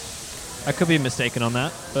 I could be mistaken on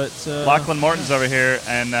that, but... Lachlan Morton's over here,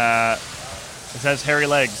 and it says hairy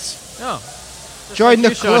legs. Oh. Join the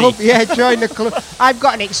you, club. Shorty. Yeah, join the club. I've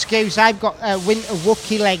got an excuse. I've got winter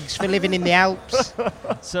Wookiee legs for living in the Alps.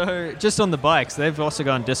 So just on the bikes, they've also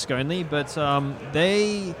gone disc only, but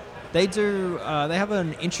they have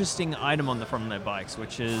an interesting item on the front of their bikes,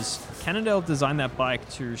 which is Cannondale designed that bike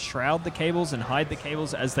to shroud the cables and hide the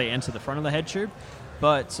cables as they enter the front of the head tube.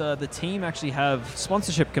 But the team actually have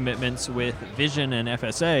sponsorship commitments with Vision and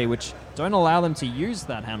FSA, which don't allow them to use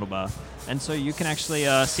that handlebar. And so you can actually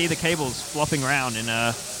see the cables flopping around in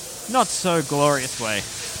a not so glorious way.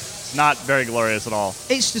 It's not very glorious at all.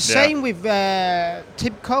 It's the same with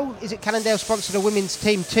Tibco. Is it Cannondale sponsored a women's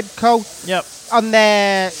team, Tibco? Yep. On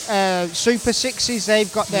their Super Sixes,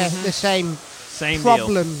 they've got the same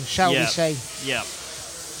problem, deal. shall we say. Yep.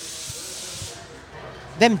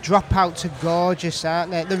 Them dropouts are gorgeous,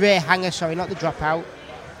 aren't they? The rear hanger, sorry, not the dropout.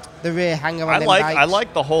 The reir hanger on them bikes. I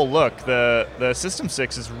like the whole look. The System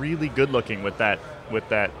 6 is really good looking with that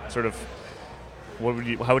sort of,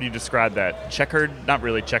 how would you describe that? Checkered? Not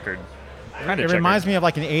really checkered. It reminds me of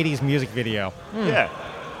like an 80s music video. Yeah,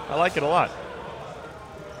 I like it a lot.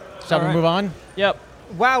 Shall we Alright. move on? Yep.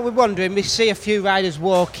 While we're wondering, we see a few riders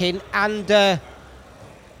walking, and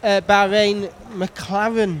Bahrain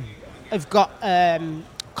McLaren have got,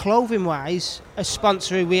 clothing-wise, a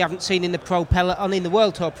sponsor who we haven't seen in the Pro Peloton, in the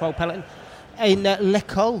World Tour Pro Peloton, in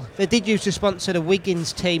Lecole. They did used to sponsor the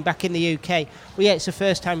Wiggins team back in the UK. Well, yeah, it's the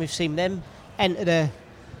first time we've seen them enter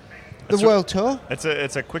the World Tour.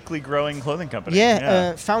 It's a quickly growing clothing company.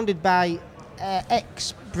 Yeah, founded by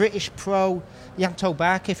ex-British pro Yanto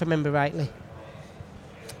Barker, if I remember rightly.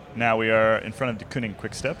 Now we are in front of Deceuninck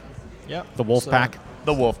Quickstep. Yep. The Wolf Pack.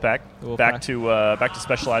 The Wolfpack. The Back Wolfpack. to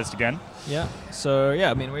Specialized again. Yeah. So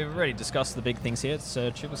yeah, I mean, we've already discussed the big things here. It's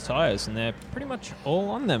tubeless tires, and they're pretty much all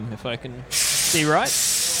on them, if I can see right.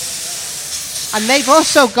 And they've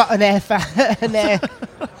also got an air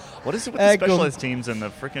What is it with the Specialized teams and the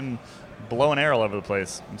freaking blowing air all over the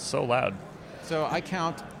place? It's so loud. So I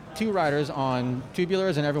count 2 riders on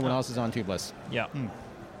tubulars and everyone else is on tubeless. Yeah.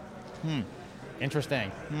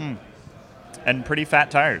 Interesting. And pretty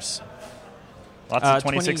fat tires. Lots of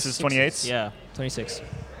 26s, 28s. Yeah, 26.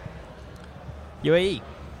 UAE.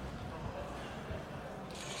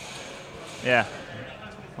 Yeah.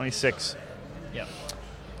 26. Yep.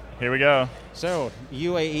 Here we go. So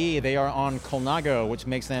UAE, they are on Colnago, which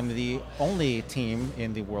makes them the only team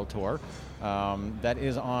in the World Tour that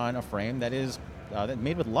is on a frame that is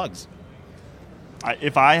made with lugs.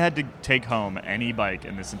 If I had to take home any bike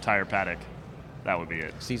in this entire paddock, that would be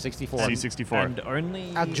it. C64. C64. And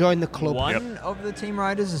only I'll join the club. one of the team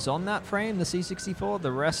riders is on that frame, the C64.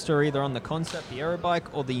 The rest are either on the Concept, the Aerobike,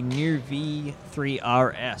 or the new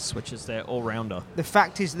V3RS, which is their all-rounder. The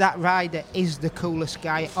fact is that rider is the coolest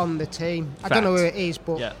guy on the team. I don't know who it is,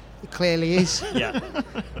 but it clearly is. Yeah.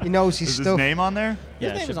 He knows his Is stuff. his name on there? His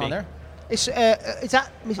Yeah, name should is on be. there. It's, is that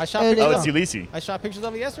I shot Ernie? pictures Oh, of it's him. Ulisi. I shot pictures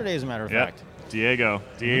of it yesterday, as a matter of Yep. fact. Diego,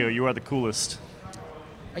 you are the coolest.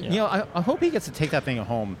 You know, I hope he gets to take that thing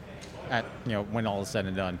home at when all is said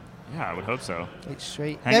and done. Yeah, I would hope so. It's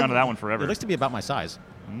sweet. Hang on to that one forever. It looks to be about my size.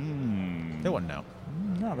 They wouldn't know.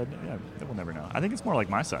 No, they will never know. I think it's more like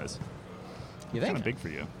my size. You Kind think? of big for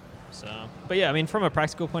you. So, but yeah, I mean, from a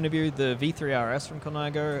practical point of view, the V3RS from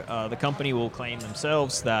Colnago, the company will claim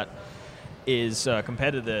themselves that is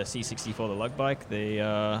compared to the C64, the lug bike,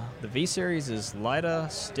 the V Series is lighter,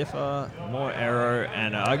 stiffer, more aero,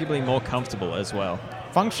 and arguably more comfortable as well.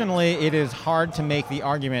 Functionally, it is hard to make the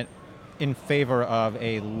argument in favor of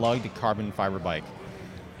a lugged carbon fiber bike.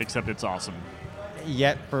 Except it's awesome.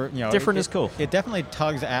 Yet, Different is cool. It definitely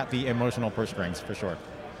tugs at the emotional purse strings for sure.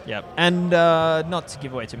 Yep, and not to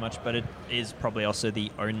give away too much, but it is probably also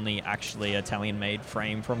the only actually Italian-made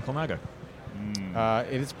frame from Colnago.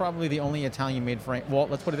 It is probably the only Italian-made frame. Well,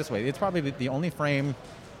 let's put it this way: it's probably the only frame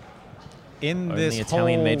in Only this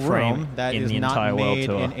Italian-made whole frame room that in is the not entire World made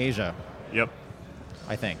Tour. in Asia. Yep.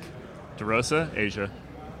 I think DeRosa, Asia.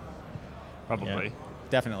 Probably.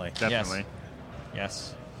 definitely. Definitely.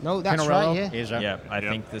 Yes. No, that's Pinarello, right, yeah. Asia. Yeah, I Yep.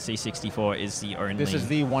 think the C64 is the only. This is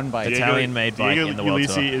the one bike. Italian-made bike Diego in the World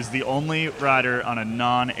Ulisi Tour. is the only rider on a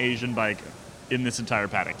non-Asian bike in this entire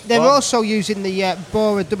paddock. They're Well- also using the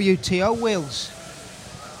Bora WTO wheels.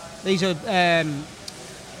 These are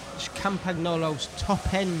Campagnolo's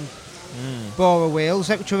top-end Bora wheels,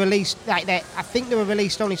 which were released. I think they were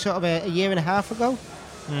released only sort of a year and a half ago.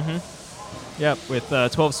 Yep, with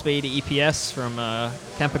 12-speed EPS from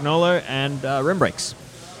Campagnolo and rim brakes.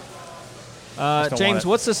 don't James, want it.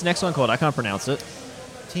 what's this next one called? I can't pronounce it.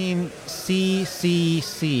 Team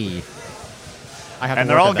CCC. I have And to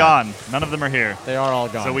they're work all at that. gone. None of them are here. They are all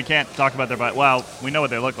gone. So we can't talk about their bike. Well, we know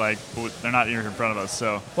what they look like, but they're not here in front of us.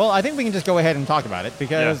 So Well, I think we can just go ahead and talk about it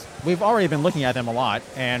because we've already been looking at them a lot,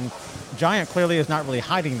 and Giant clearly is not really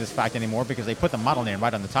hiding this fact anymore because they put the model name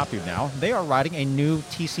right on the top tube now. They are riding a new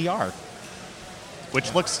TCR.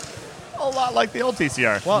 which looks a lot like the old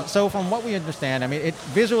TCR. Well, so from what we understand, I mean,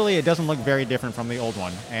 visually it doesn't look very different from the old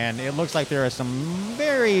one, and it looks like there are some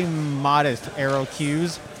very modest aero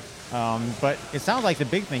cues, but it sounds like the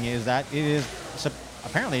big thing is that it is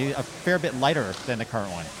apparently a fair bit lighter than the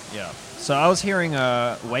current one. Yeah. So I was hearing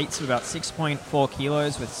weights of about 6.4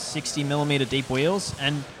 kilos with 60 millimeter deep wheels,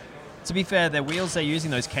 and to be fair, the wheels they're using,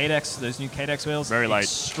 those new Cadex wheels, Very light.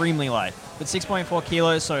 extremely light. But 6.4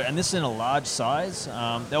 kilos, and this is in a large size,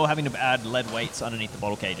 they were having to add lead weights underneath the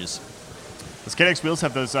bottle cages. Those KDX wheels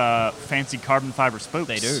have those fancy carbon fiber spokes.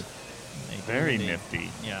 They do. Very indeed. nifty.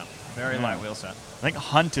 Yeah, very light wheel set. I think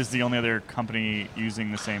Hunt is the only other company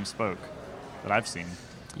using the same spoke that I've seen.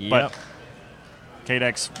 Yep. But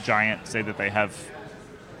KDX, Giant say that they have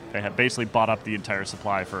basically bought up the entire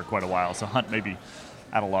supply for quite a while. So Hunt may be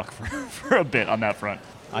out of luck for a bit on that front.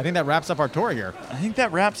 I think that wraps up our tour here. I think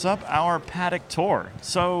that wraps up our paddock tour.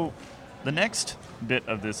 So the next bit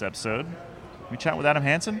of this episode, we chat with Adam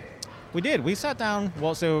Hansen. We did. We sat down.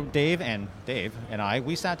 Well, so Dave and I,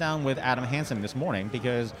 we sat down with Adam Hansen this morning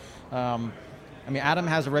because, Adam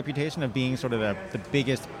has a reputation of being sort of the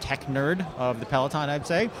biggest tech nerd of the peloton, I'd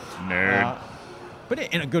say. Nerd. But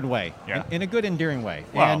in a good way. Yeah. In a good, endearing way.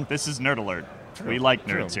 Well, And this is Nerd Alert. We like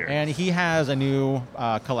nerds here. And he has a new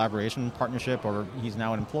collaboration partnership, or he's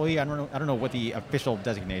now an employee. I don't know what the official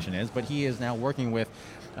designation is, but he is now working with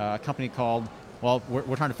a company called well,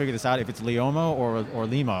 we're trying to figure this out if it's Leomo or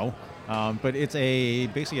Limo. But it's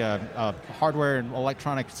basically a hardware and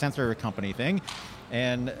electronic sensor company thing.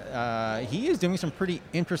 And he is doing some pretty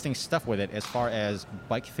interesting stuff with it as far as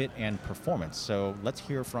bike fit and performance. So let's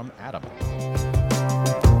hear from Adam.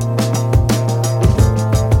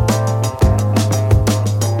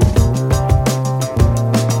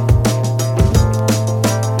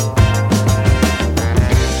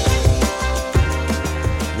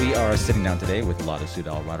 Sitting down today with Lotto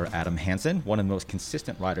Soudal rider Adam Hansen, one of the most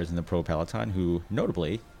consistent riders in the Pro Peloton, who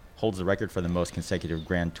notably holds the record for the most consecutive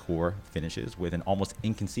Grand Tour finishes with an almost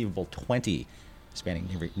inconceivable 20,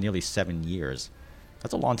 spanning nearly 7 years.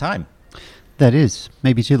 That's a long time. That is.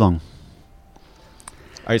 Maybe too long.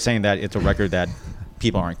 Are you saying that it's a record that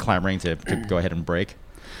people aren't clamoring to go ahead and break?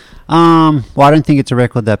 Well, I don't think it's a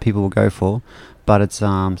record that people will go for, but it's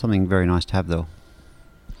something very nice to have, though.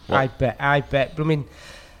 Well, I bet. But I mean,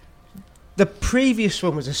 the previous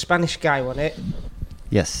one was a Spanish guy, wasn't it?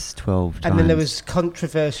 Yes, 12 times. And then there was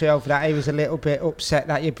controversy over that. He was a little bit upset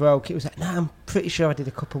that you broke. It was like, no, I'm pretty sure I did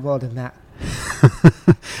a couple more than that.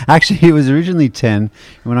 Actually, it was originally 10. And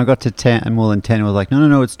when I got to 10 and more than 10, it was like,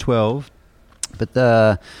 no, it's 12. But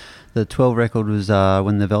the 12 record was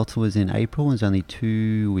when the Vuelta was in April. It was only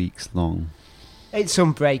 2 weeks long. It's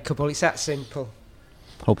unbreakable. It's that simple.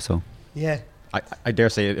 Hope so. Yeah. I dare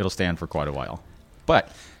say it'll stand for quite a while. But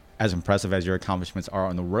as impressive as your accomplishments are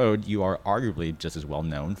on the road, you are arguably just as well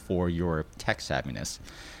known for your tech savviness.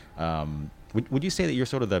 Would you say that you're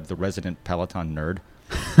sort of the resident Peloton nerd?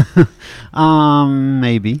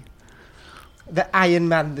 Maybe. The Iron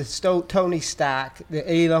Man, the Tony Stark, the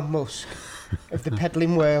Elon Musk of the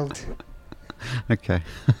pedaling world. Okay.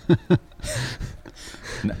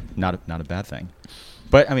 Not a bad thing.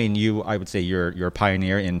 But I mean, I would say you're a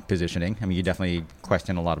pioneer in positioning. I mean, you definitely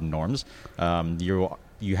question a lot of norms.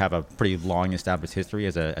 You have a pretty long established history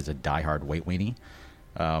as a diehard weight weenie.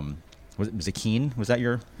 Was it Keen? Was that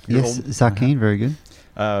your yes, old? Zach Keen, very good.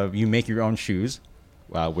 You make your own shoes,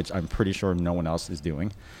 which I'm pretty sure no one else is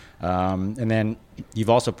doing. And then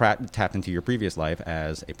you've also tapped into your previous life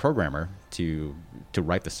as a programmer to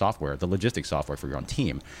write the software, the logistics software for your own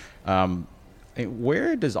team.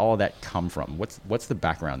 Where does all of that come from? What's the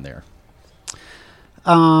background there?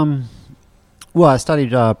 Well, I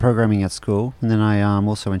studied programming at school, and then I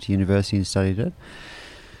also went to university and studied it.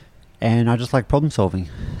 And I just like problem solving.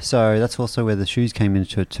 So that's also where the shoes came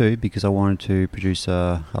into it too, because I wanted to produce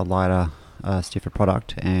a lighter, stiffer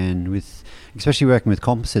product. And especially working with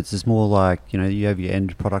composites, it's more like, you have your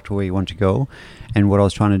end product where you want to go. And what I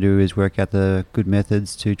was trying to do is work out the good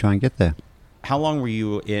methods to try and get there. How long were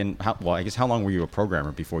you how long were you a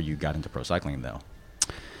programmer before you got into pro cycling, though?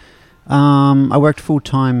 I worked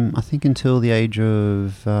full-time, I think, until the age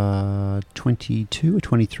of 22 or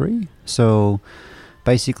 23. So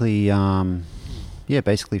basically,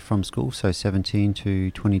 basically from school, so 17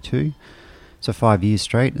 to 22. So 5 years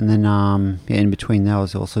straight. And then in between that, I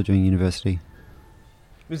was also doing university.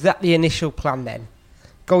 Was that the initial plan then?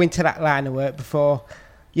 Go into that line of work before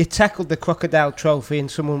you tackled the Crocodile Trophy and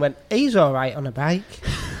someone went, he's all right on a bike?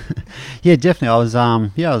 Yeah, definitely. I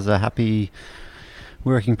was a happy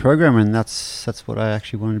working programmer, and that's what I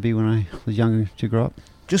actually wanted to be when I was younger to grow up.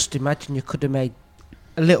 Just imagine you could have made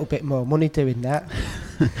a little bit more money doing that.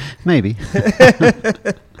 Maybe.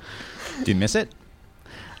 Do you miss it?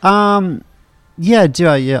 Yeah, I do.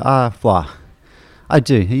 I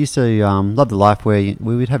do. I used to love the life where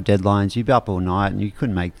we would have deadlines. You'd be up all night and you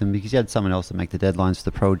couldn't make them because you had someone else to make the deadlines for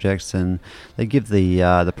the projects, and they'd give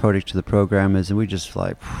the project to the programmers, and we just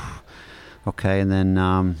like, okay. And then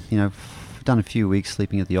done a few weeks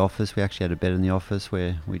sleeping at the office. We actually had a bed in the office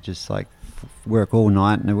where we just like work all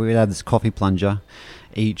night, and we'd have this coffee plunger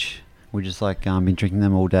each. We just like been drinking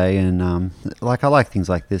them all day, and I like things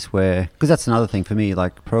like this because that's another thing for me.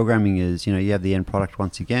 Like programming is, you have the end product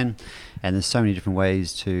once again, and there's so many different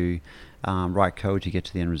ways to write code to get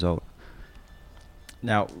to the end result.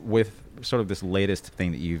 Now, with sort of this latest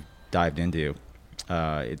thing that you've dived into,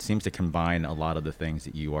 it seems to combine a lot of the things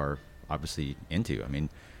that you are obviously into. I mean,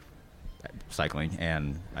 cycling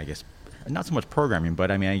and I guess not so much programming,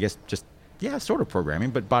 but I mean, I guess just, sort of programming,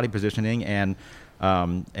 but body positioning and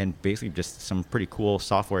basically just some pretty cool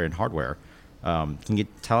software and hardware. Can you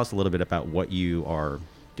tell us a little bit about what you are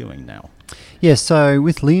doing now? Yeah, so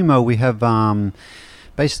with Limo, we have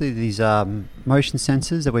basically these motion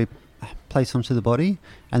sensors that we place onto the body,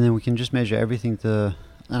 and then we can just measure everything and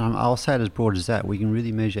I'll say it as broad as that. We can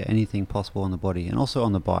really measure anything possible on the body and also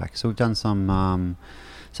on the bike. So we've done some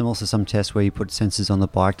tests where you put sensors on the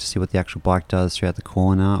bike to see what the actual bike does throughout the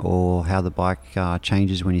corner, or how the bike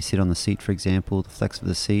changes when you sit on the seat, for example, the flex of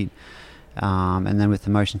the seat. And then with the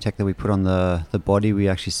motion tech that we put on the body, we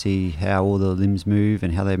actually see how all the limbs move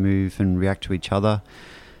and how they move and react to each other.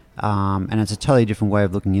 And it's a totally different way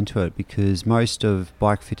of looking into it, because most of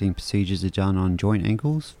bike fitting procedures are done on joint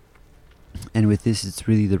angles. And with this, it's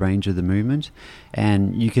really the range of the movement.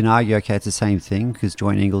 And you can argue, okay, it's the same thing, because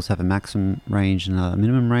joint angles have a maximum range and a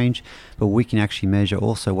minimum range, but we can actually measure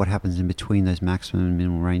also what happens in between those maximum and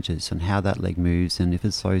minimum ranges, and how that leg moves, and if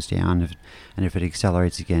it slows down, and if it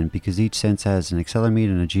accelerates again, because each sensor has an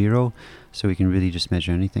accelerometer and a gyro, so we can really just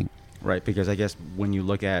measure anything. Right, because I guess when you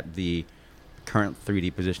look at the current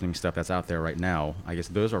 3D positioning stuff that's out there right now, I guess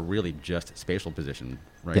those are really just spatial position,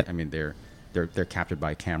 right? Yep. I mean, they're captured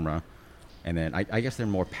by camera. And then I guess they're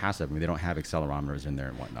more passive. I mean, they don't have accelerometers in there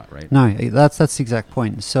and whatnot, right? No, that's the exact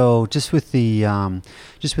point. So just with the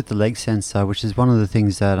leg sensor, which is one of the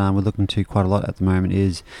things that we're looking to quite a lot at the moment,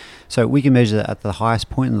 is so we can measure at the highest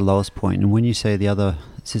point and the lowest point. And when you say the other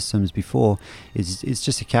systems before, it's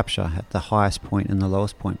just a capture at the highest point and the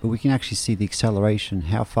lowest point. But we can actually see the acceleration,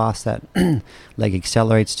 how fast that leg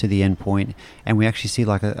accelerates to the end point, and we actually see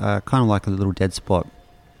like a kind of like a little dead spot.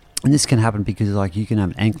 And this can happen because, like, you can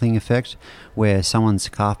have an ankling effect where someone's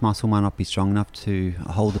calf muscle might not be strong enough to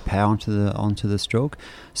hold the power onto the stroke.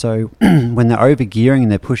 So when they're over gearing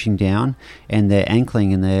and they're pushing down and they're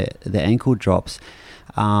ankling and their ankle drops,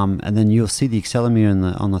 and then you'll see the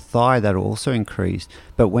accelerometer on the thigh that will also increase.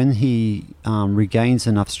 But when he regains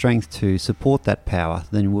enough strength to support that power,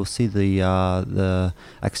 then we'll see the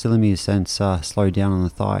accelerometer sensor slow down on the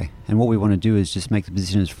thigh. And what we want to do is just make the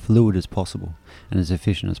position as fluid as possible and as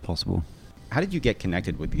efficient as possible. How did you get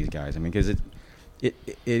connected with these guys? I mean, because it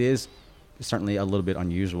is certainly a little bit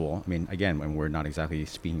unusual. I mean, again, when we're not exactly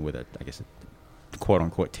speaking with a quote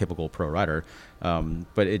unquote typical pro rider,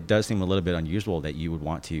 but it does seem a little bit unusual that you would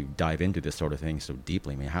want to dive into this sort of thing so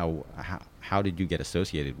deeply. I mean, how did you get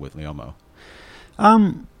associated with Leomo?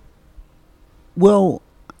 Well,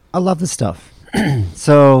 I love this stuff.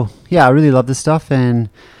 So yeah, I really love this stuff, and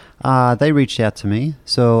they reached out to me.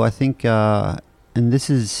 So I think, and this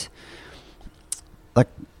is like,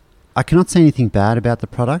 I cannot say anything bad about the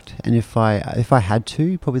product, and if I had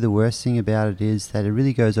to, probably the worst thing about it is that it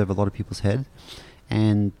really goes over a lot of people's head,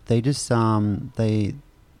 and they just they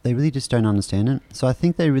really just don't understand it. So I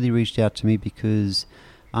think they really reached out to me because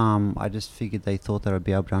I just figured they thought that I'd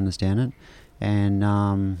be able to understand it, and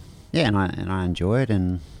and I enjoy it,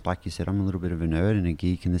 and like you said, I'm a little bit of a nerd and a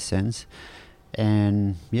geek in this sense,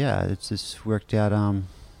 and yeah, it's just worked out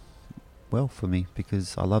well for me,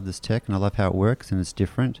 because I love this tech and I love how it works, and it's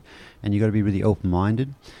different, and you got to be really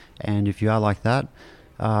open-minded, and if you are like that,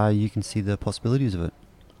 you can see the possibilities of it.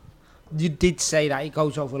 You did say that it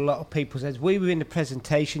goes over a lot of people's heads. We were in the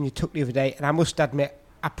presentation you took the other day, and I must admit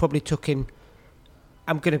I probably took in,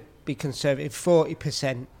 I'm going to be conservative,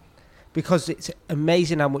 40%, because it's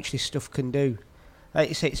amazing how much this stuff can do. Like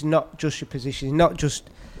you say, it's not just your positioning, not just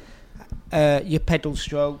your pedal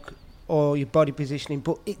stroke or your body positioning,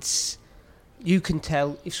 but it's, you can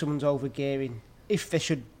tell if someone's over gearing, if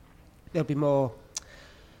they'll be more,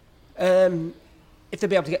 if they'll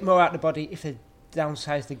be able to get more out of the body, if they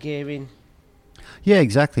downsize the gearing. Yeah,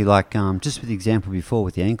 exactly. Like just with the example before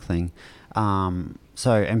with the ankling.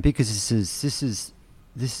 So, and because this is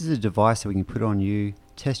a device that we can put on you,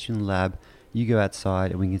 test you in the lab, you go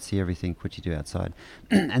outside, and we can see everything what you do outside.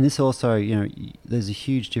 And this also, there's a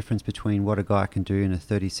huge difference between what a guy can do in a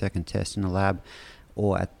 30-second test in a lab,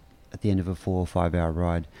 or at the end of a 4 or 5 hour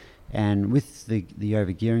ride. And with the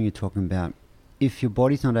overgearing you're talking about, if your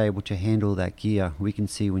body's not able to handle that gear, we can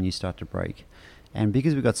see when you start to brake. And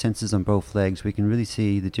because we've got sensors on both legs, we can really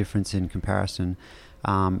see the difference in comparison,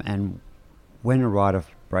 and when a rider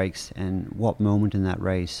brakes and what moment in that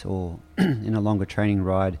race or in a longer training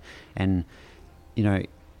ride. And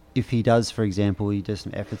if he does, for example, he does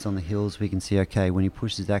some efforts on the hills, we can see, okay, when he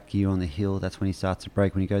pushes that gear on the hill, that's when he starts to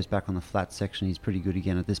brake. When he goes back on the flat section, he's pretty good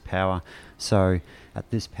again at this power. So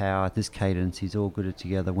at this power, at this cadence, he's all good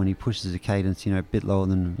together. When he pushes a cadence, a bit lower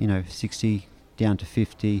than 60 down to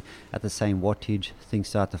 50 at the same wattage, things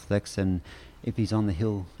start to flex. And if he's on the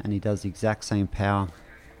hill and he does the exact same power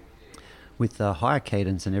with a higher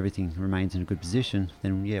cadence and everything remains in a good position,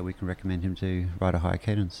 then yeah, we can recommend him to ride a higher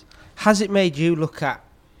cadence. Has it made you look at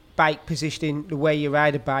bike positioning, the way you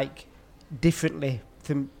ride a bike, differently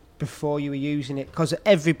from before you were using it? Because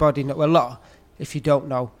everybody know a lot. If you don't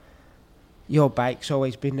know, your bike's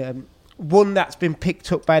always been one that's been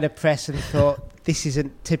picked up by the press and thought this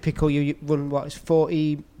isn't typical. You run what is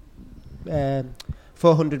 400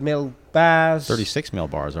 mil bars, 36 mil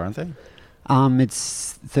bars, aren't they?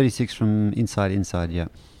 It's 36 from inside, yeah.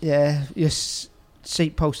 Yeah, yes.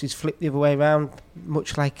 seat post is flipped the other way around,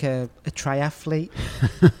 much like a triathlete.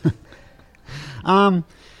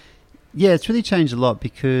 Yeah, it's really changed a lot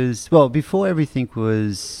because, well, before everything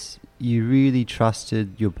was you really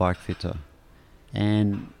trusted your bike fitter.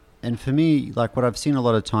 And for me, like what I've seen a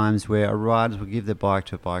lot of times where riders will give their bike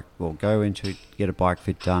to a bike, or go into it, get a bike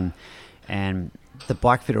fit done, and the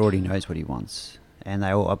bike fitter already knows what he wants. And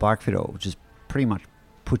a bike fitter will just pretty much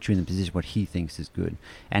put you in the position what he thinks is good,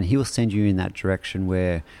 and he will send you in that direction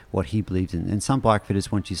where what he believes in. And some bike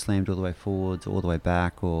fitters want you slammed all the way forwards, all the way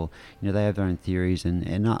back, or they have their own theories, and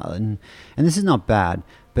this is not bad,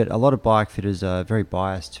 but a lot of bike fitters are very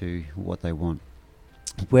biased to what they want.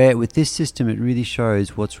 Where with this system, it really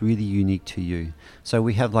shows what's really unique to you. So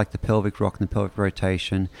we have like the pelvic rock and the pelvic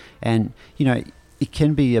rotation, and it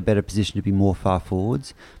can be a better position to be more far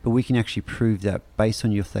forwards, but we can actually prove that based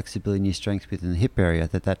on your flexibility and your strength within the hip area,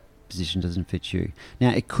 that position doesn't fit you.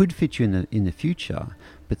 Now, it could fit you in the future,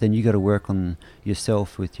 but then you got to work on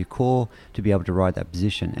yourself with your core to be able to ride that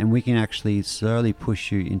position, and we can actually slowly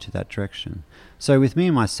push you into that direction. So with me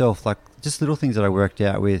and myself, like just little things that I worked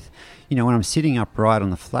out with, when I'm sitting upright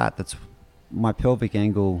on the flat, that's my pelvic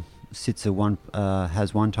angle sits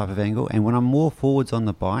has one type of angle, and when I'm more forwards on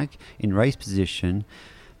the bike in race position,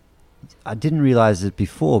 I didn't realize it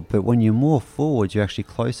before, but when you're more forwards, you're actually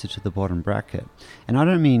closer to the bottom bracket. And I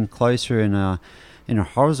don't mean closer in a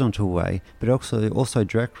horizontal way, but also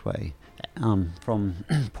direct way, from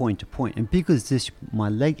point to point. And because my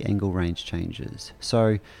leg angle range changes,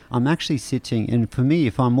 so I'm actually sitting, and for me,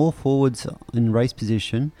 if I'm more forwards in race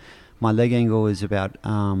position, my leg angle is about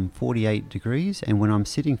 48 degrees, and when I'm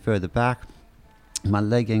sitting further back, my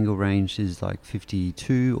leg angle range is like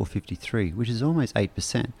 52 or 53, which is almost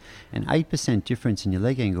 8%. And 8% difference in your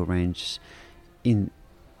leg angle range,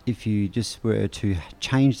 if you just were to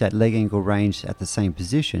change that leg angle range at the same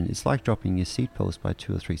position, it's like dropping your seat post by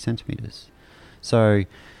 2 or 3 centimeters. So,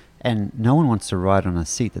 and no one wants to ride on a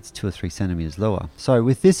seat that's 2 or 3 centimeters lower. So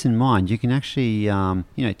with this in mind, you can actually,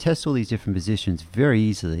 test all these different positions very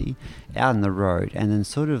easily out on the road, and then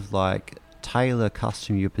sort of like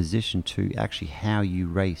custom your position to actually how you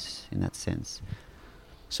race in that sense.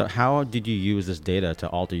 So how did you use this data to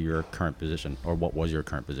alter your current position, or what was your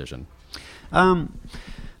current position?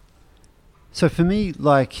 So for me,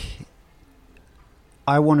 like,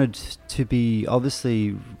 I wanted to be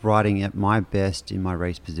obviously riding at my best in my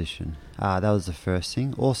race position. That was the first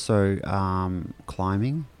thing. Also,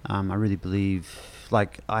 climbing. I really believe,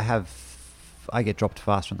 like, I get dropped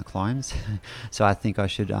faster on the climbs, so I think I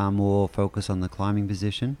should more focus on the climbing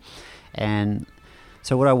position. And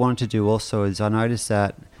so what I wanted to do also is I noticed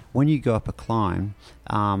that when you go up a climb,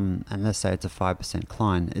 and let's say it's a 5%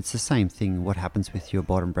 climb, it's the same thing what happens with your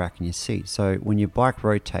bottom bracket and your seat. So when your bike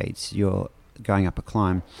rotates, you're going up a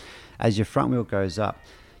climb, as your front wheel goes up,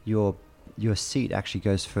 your seat actually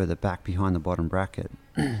goes further back behind the bottom bracket.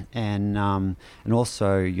 and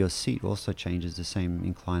also your seat also changes the same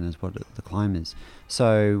incline as what the climb is.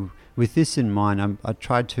 So with this in mind, I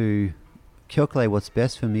tried to calculate what's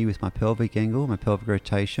best for me with my pelvic angle, my pelvic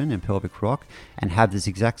rotation and pelvic rock, and have this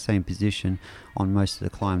exact same position on most of the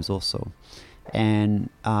climbs also. And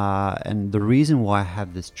the reason why I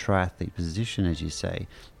have this triathlete position, as you say,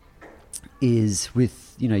 is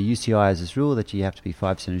with UCI has this rule that you have to be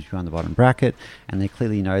 5 centimeters behind the bottom bracket, and they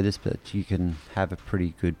clearly know this, but you can have a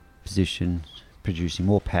pretty good position producing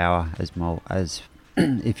more power as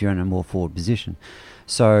if you're in a more forward position.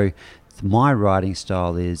 So my riding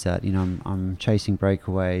style is that I'm chasing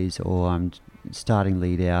breakaways, or I'm starting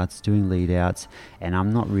lead outs, doing lead outs, and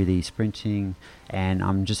I'm not really sprinting, and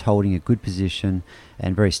I'm just holding a good position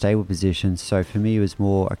and very stable position. So for me, it was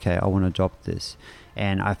more, okay, I want to adopt this.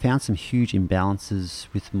 And I found some huge imbalances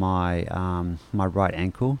with my my right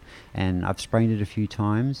ankle, and I've sprained it a few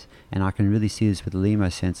times, and I can really see this with the LEMO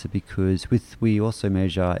sensor, because we also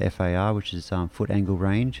measure FAR, which is foot angle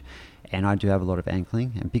range, and I do have a lot of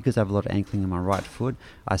ankling, and because I have a lot of ankling in my right foot,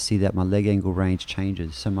 I see that my leg angle range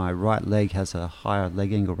changes. So my right leg has a higher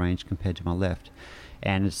leg angle range compared to my left.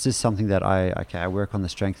 And it's just something that I work on the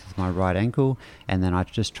strength of my right ankle, and then I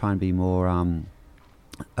just try and be more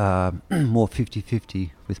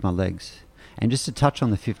 50-50 with my legs. And just to touch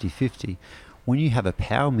on the 50-50, when you have a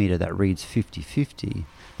power meter that reads 50-50,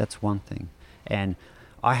 that's one thing. And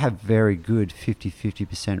I have very good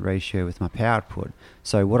 50% ratio with my power output.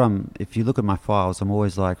 So if you look at my files, I'm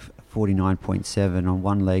always like 49.7 on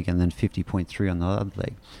one leg and then 50.3 on the other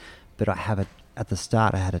leg. But at the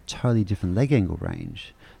start, I had a totally different leg angle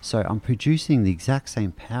range. So I'm producing the exact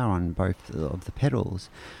same power on both of the pedals,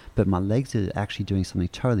 but my legs are actually doing something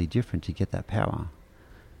totally different to get that power,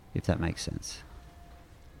 if that makes sense.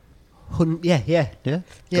 Yeah. Yeah?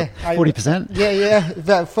 Yeah. 40%? Yeah,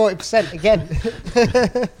 about 40% again.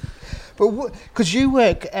 But because you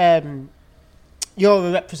work, you're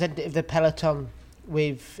a representative of the peloton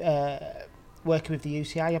with working with the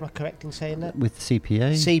UCI, am I correct in saying that? With the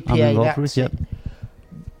CPA. CPA, that's with, yep. it.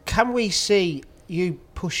 Can we see you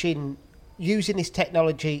using this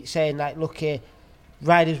technology, saying like, look here,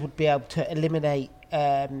 riders would be able to eliminate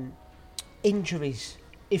injuries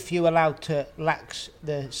if you allowed to lax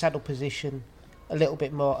the saddle position a little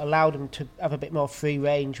bit more, allow them to have a bit more free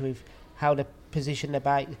range with how they position their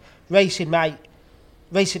bike. Racing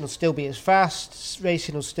will still be as fast,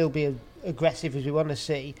 racing will still be as aggressive as we want to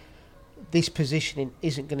see. This positioning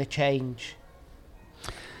isn't going to change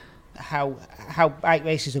how bike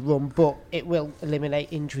races are run, but it will eliminate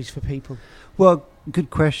injuries for people. Well,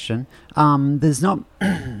 good question. There's not,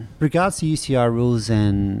 regards to UCI rules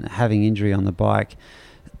and having injury on the bike,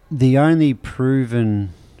 the only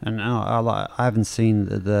proven, and I haven't seen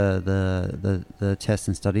the tests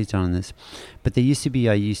and studies done on this, but there used to be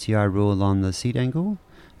a UCI rule on the seat angle.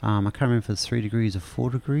 I can't remember if it's 3 degrees or 4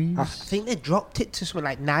 degrees. I think they dropped it to something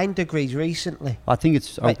like 9 degrees recently. I think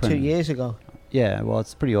it's like open. 2 years ago. Yeah, well,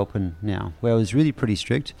 it's pretty open now. Well, it was really pretty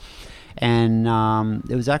strict. And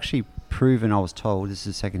it was actually proven, I was told, this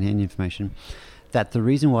is second-hand information, that the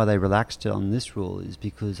reason why they relaxed it on this rule is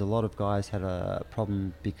because a lot of guys had a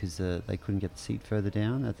problem because they couldn't get the seat further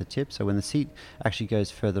down at the tip. So when the seat actually goes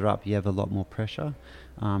further up, you have a lot more pressure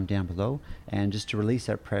down below. And just to release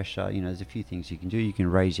that pressure, there's a few things you can do. You can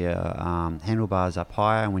raise your handlebars up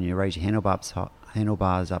higher, and when you raise your handlebars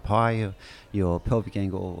up high, your pelvic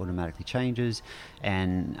angle automatically changes.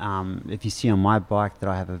 And if you see on my bike that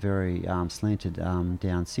I have a very slanted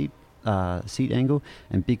down seat angle,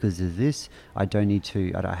 and because of this I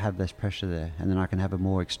have less pressure there, and then I can have a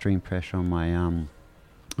more extreme pressure on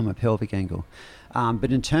my pelvic angle.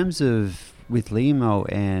 But in terms of with LEMO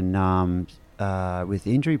and with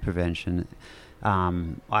injury prevention,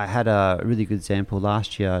 I had a really good example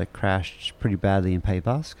last year. I crashed pretty badly in Pays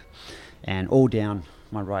Basque and all down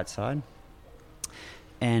my right side.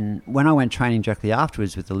 And when I went training directly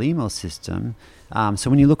afterwards with the LEMO system,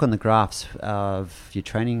 so when you look on the graphs of your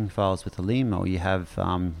training files with the LEMO, you have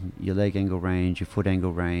your leg angle range, your foot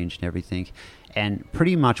angle range and everything. And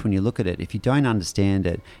pretty much when you look at it, if you don't understand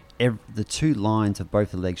it, the two lines of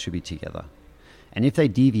both the legs should be together. And if they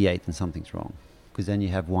deviate, then something's wrong, because then you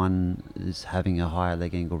have one is having a higher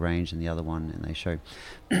leg angle range than the other one, and they show.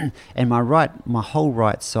 And my whole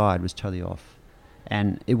right side was totally off.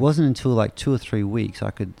 And it wasn't until like 2 or 3 weeks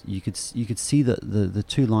you could see the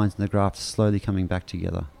two lines in the graph slowly coming back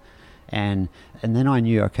together, and then I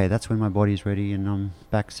knew, okay, that's when my body's ready and I'm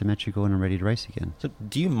back symmetrical and I'm ready to race again. So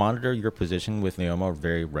do you monitor your position with LEMO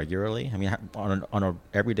very regularly? I mean, on a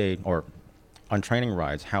everyday or on training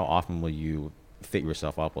rides, how often will you fit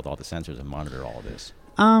yourself up with all the sensors and monitor all of this?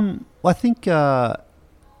 Well, I think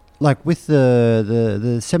like with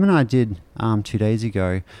the seminar I did 2 days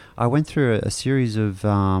ago, I went through a series of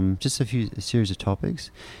a series of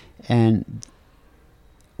topics, and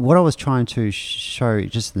what I was trying to show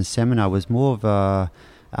just in the seminar was more of a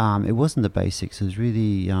it wasn't the basics. It was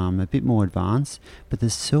really a bit more advanced, but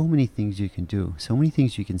there's so many things you can do, so many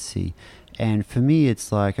things you can see. And for me,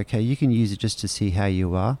 it's like, okay, you can use it just to see how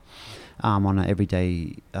you are on an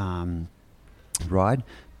everyday ride,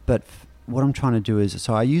 but what I'm trying to do is,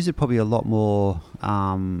 so I use it probably a lot more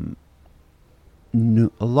than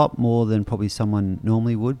probably someone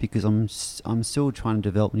normally would, because I'm still trying to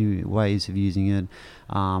develop new ways of using it,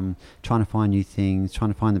 trying to find new things,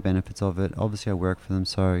 trying to find the benefits of it. Obviously I work for them,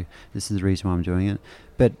 so this is the reason why I'm doing it.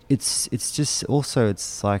 But it's just also,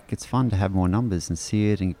 it's like, it's fun to have more numbers and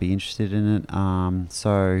see it and be interested in it.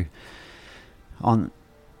 So on,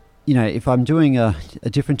 if I'm doing a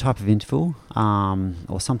different type of interval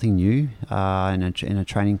or something new in a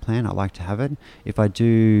training plan, I like to have it. If I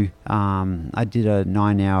do, I did a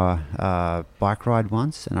 9-hour bike ride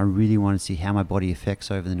once, and I really want to see how my body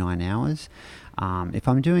affects over the 9 hours. If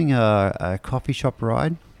I'm doing a coffee shop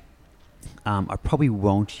ride, I probably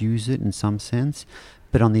won't use it in some sense.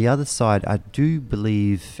 But on the other side, I do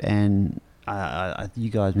believe, and you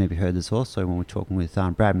guys maybe heard this also when we're talking with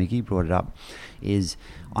Brad McGee brought it up, is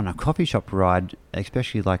on a coffee shop ride,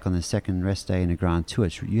 especially like on the second rest day in a Grand Tour,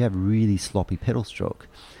 you have really sloppy pedal stroke,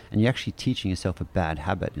 and you're actually teaching yourself a bad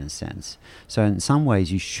habit in a sense. So in some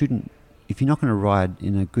ways, you shouldn't, if you're not going to ride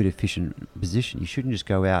in a good efficient position, you shouldn't just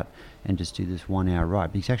go out and just do this 1 hour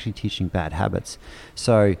ride, because you're actually teaching bad habits.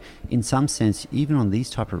 So in some sense, even on these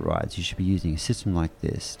type of rides, you should be using a system like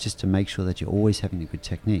this just to make sure that you're always having a good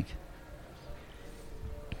technique.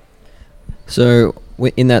 So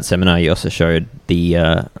in that seminar, you also showed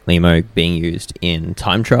the Limo being used in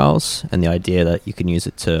time trials, and the idea that you can use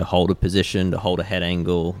it to hold a position, to hold a head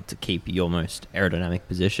angle, to keep your most aerodynamic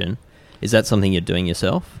position. Is that something you're doing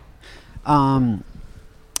yourself? So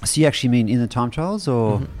you actually mean in the time trials,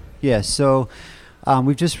 or yeah? So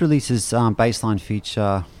we've just released this baseline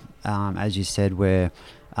feature, as you said, where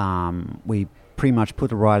we pretty much put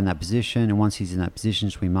the rider in that position, and once he's in that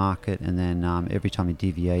position, we mark it, and then every time he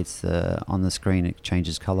deviates on the screen, it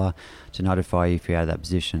changes color to notify you if you're out of that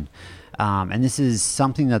position. And this is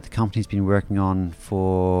something that the company's been working on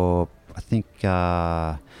for, I think,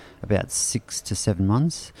 about 6 to 7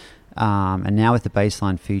 months. And now with the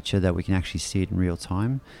baseline feature that we can actually see it in real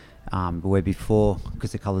time, where before,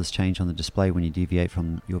 because the colors change on the display when you deviate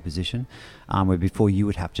from your position, where before you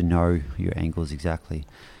would have to know your angles exactly.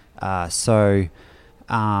 So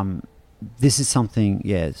this is something,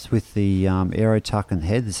 it's with the Aero Tuck and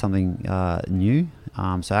head, there's something new.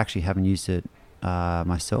 So I actually haven't used it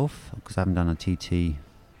myself because I haven't done a TT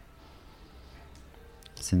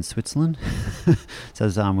since Switzerland. So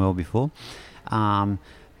it's well before.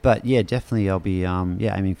 But yeah, definitely I'll be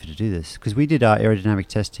aiming to do this, because we did our aerodynamic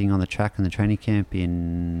testing on the track and the training camp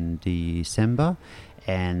in December,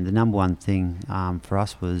 and the number one thing for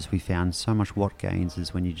us was we found so much watt gains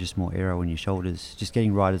is when you're just more aero on your shoulders, just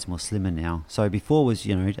getting riders more slimmer now. So before was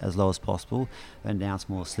as low as possible, and now it's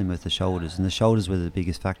more slimmer with the shoulders, and the shoulders were the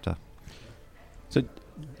biggest factor. So,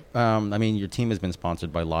 your team has been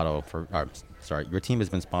sponsored by Lotto your team has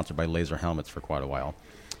been sponsored by Laser Helmets for quite a while.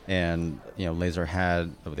 And Laser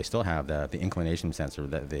they still have the inclination sensor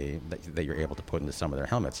that you're able to put into some of their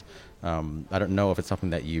helmets. I don't know if it's something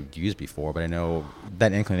that you've used before, but I know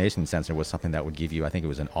that inclination sensor was something that would give you, I think it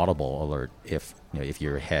was an audible alert if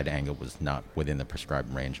your head angle was not within the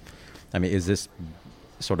prescribed range. Is this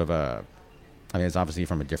sort of it's obviously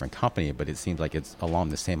from a different company, but it seems like it's along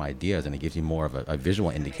the same ideas, and it gives you more of a visual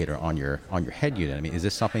indicator on your head unit. Is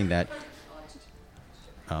this something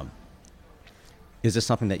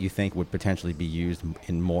that you think would potentially be used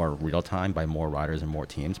in more real time by more riders and more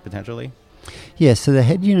teams potentially? Yeah, so the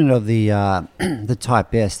head unit of the the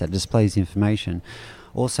Type S that displays the information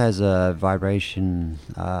also has a vibration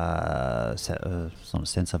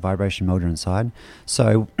vibration motor inside.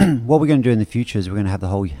 So what we're going to do in the future is we're going to have the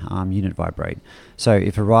whole unit vibrate. So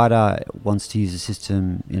if a rider wants to use the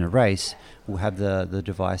system in a race, we'll have the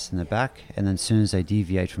device in the back, and then as soon as they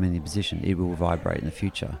deviate from any position, it will vibrate in the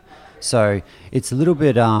future. So it's a little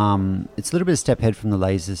bit a step ahead from the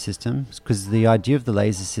laser system, because the idea of the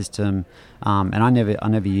laser system, and I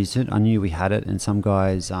never used it. I knew we had it, and some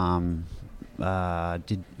guys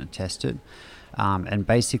did test it, and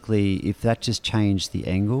basically if that just changed the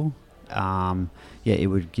angle, it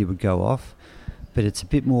would go off. But it's a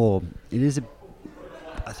bit more.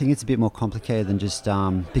 I think it's a bit more complicated than just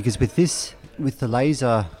because with the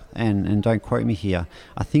laser. And don't quote me here,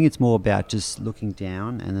 I think it's more about just looking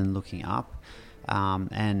down and then looking up.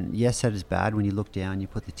 And yes, that is bad. When you look down, you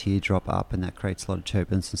put the teardrop up, and that creates a lot of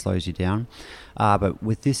turbulence and slows you down. But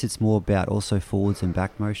with this, it's more about also forwards and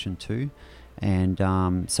back motion too. And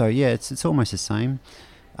it's almost the same.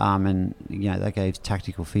 And that gave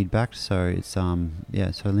tactical feedback. So it's so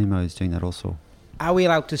Limo is doing that also. Are we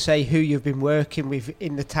allowed to say who you've been working with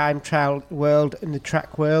in the time trial world and the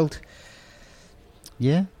track world?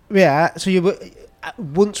 Yeah. Yeah, so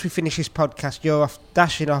once we finish this podcast, you're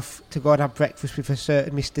dashing off to go and have breakfast with a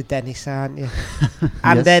certain Mr. Dennis, aren't you?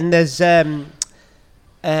 And yes. Then there's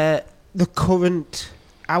the current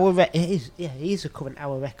he's a current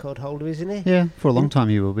hour record holder, isn't he? Yeah, for a long time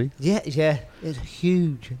he will be. Yeah, it's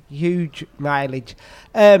huge mileage.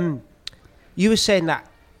 You were saying that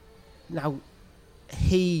now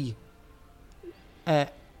he,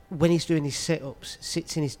 when he's doing his sit-ups,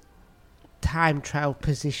 sits in his time trial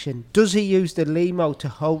position. Does he use the Limo to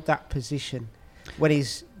hold that position when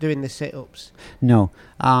he's doing the sit-ups? No,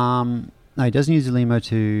 he doesn't use the Limo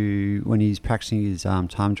when he's practicing his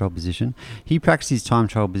time trial position. He practices time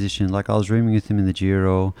trial position, like I was rooming with him in the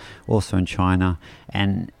Giro, also in China,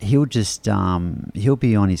 and he'll just he'll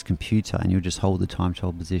be on his computer and he'll just hold the time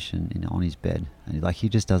trial position on his bed, and he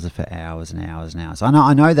just does it for hours and hours and hours.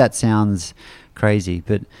 I know that sounds crazy,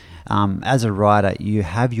 but as a rider, you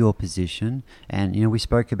have your position, and we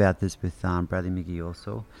spoke about this with Bradley Miggy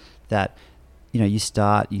also, that you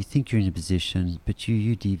start, you think you're in a position, but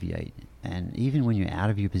you deviate, and even when you're out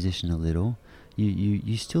of your position a little,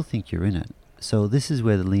 you still think you're in it. So this is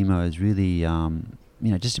where the Limo is really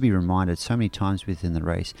just to be reminded so many times within the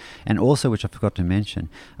race. And also, which I forgot to mention,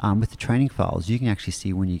 with the training files, you can actually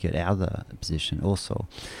see when you get out of the position also.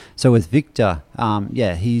 So with Victor,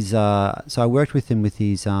 he's so I worked with him with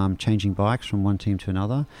his changing bikes from one team to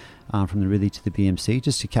another, from the Ridley to the BMC,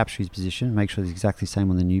 just to capture his position, make sure it's exactly the same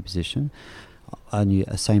on the new position,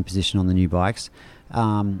 same position on the new bikes.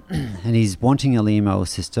 And he's wanting a Limo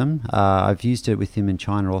system. I've used it with him in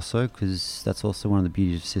China also, because that's also one of the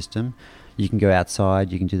beauties of the system. You can go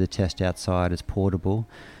outside, you can do the test outside, it's portable.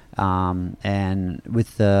 And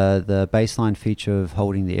with the baseline feature of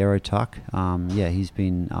holding the Aero Tuck, he's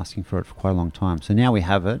been asking for it for quite a long time. So now we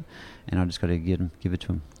have it, and I just got to give it to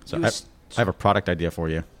him. So I have a product idea for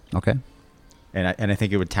you. Okay. And I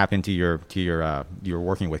think it would tap into your you're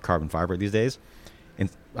working with carbon fiber these days. And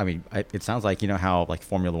I mean, it sounds like, how like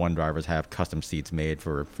Formula One drivers have custom seats made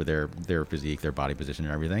for their physique, their body position,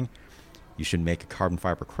 and everything. You should make a carbon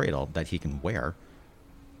fiber cradle that he can wear,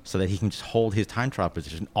 so that he can just hold his time trial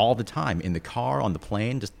position all the time in the car, on the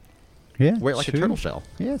plane, just wear it like a turtle shell.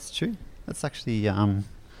 Yeah, it's true. That's actually the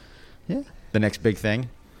next big thing.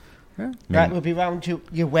 Yeah. Right, we'll be round to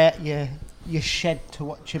your shed to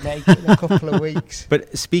watch you make in a couple of weeks.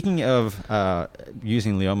 But speaking of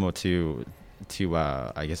using Liomo to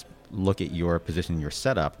I guess look at your position, your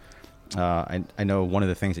setup. I know one of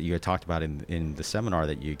the things that you had talked about in the seminar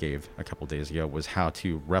that you gave a couple days ago was how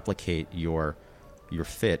to replicate your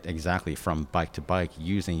fit exactly from bike to bike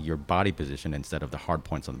using your body position instead of the hard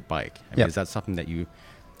points on the bike. I mean, is that something that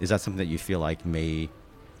you feel like may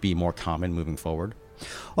be more common moving forward?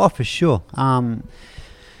 Oh, for sure.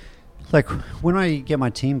 Like when I get my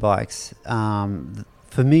team bikes,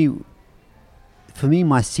 for me,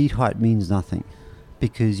 my seat height means nothing,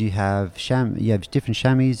 because you have different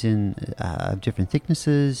chamois in different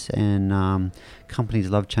thicknesses, and companies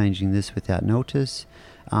love changing this without notice.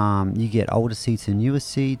 You get older seats and newer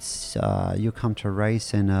seats. You'll come to a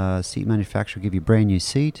race and a seat manufacturer will give you a brand new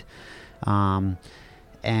seat. And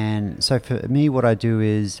so for me, what I do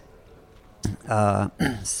is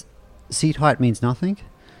seat height means nothing.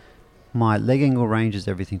 My leg angle range is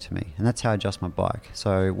everything to me, and that's how I adjust my bike.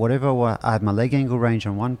 So whatever I have my leg angle range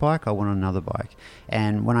on one bike, I want on another bike.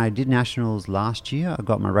 And when I did nationals last year, I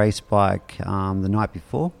got my race bike the night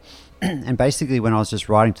before, and basically when I was just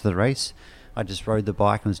riding to the race, I just rode the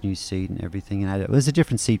bike on its new seat and everything, and it was a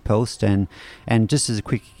different seat post. And just as a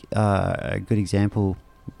quick good example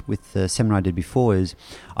with the seminar I did before is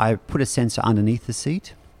I put a sensor underneath the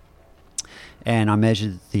seat, and I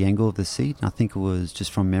measured the angle of the seat, and I think it was,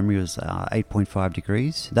 just from memory, it was 8.5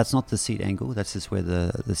 degrees. That's not the seat angle, that's just where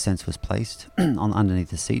the sensor was placed on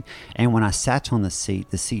underneath the seat. And when I sat on the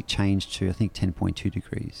seat changed to, I think, 10.2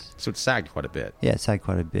 degrees. So it sagged quite a bit. Yeah, it sagged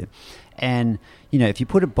quite a bit. And, if you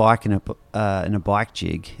put a bike in a bike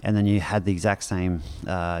jig, and then you had the exact same,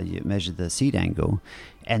 you measured the seat angle,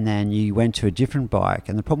 and then you went to a different bike,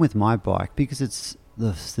 and the problem with my bike, because it's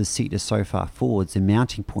the seat is so far forwards, the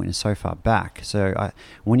mounting point is so far back. So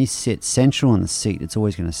when you sit central on the seat, it's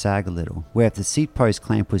always going to sag a little. Where if the seat post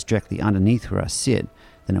clamp was directly underneath where I sit,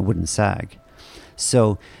 then it wouldn't sag.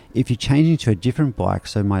 So if you're changing to a different bike,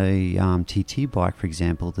 so my TT bike, for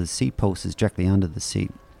example, the seat post is directly under the seat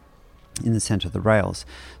in the center of the rails.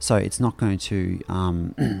 So it's not going to,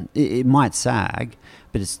 it might sag,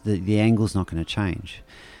 but it's the angle's not going to change.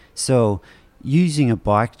 So using a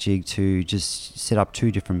bike jig to just set up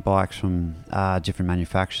two different bikes from different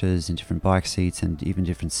manufacturers and different bike seats and even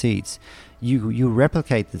different seats, you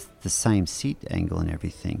replicate the same seat angle and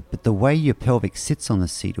everything, but the way your pelvic sits on the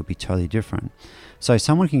seat will be totally different. So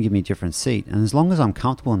someone can give me a different seat, and as long as I'm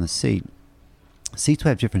comfortable on the seat, seats will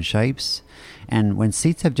have different shapes, and when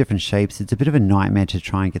seats have different shapes, it's a bit of a nightmare to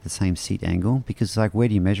try and get the same seat angle, because like, where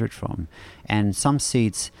do you measure it from? And some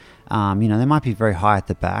seats, they might be very high at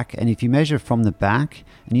the back, and if you measure from the back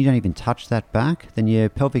and you don't even touch that back, then your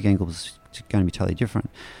pelvic angle is going to be totally different.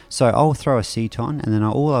 So I'll throw a seat on, and then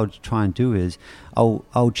all I'll try and do is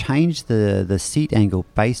I'll change the seat angle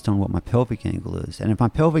based on what my pelvic angle is. And if my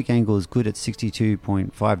pelvic angle is good at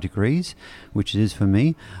 62.5 degrees, which it is for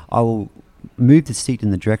me, I will move the seat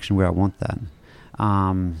in the direction where I want that.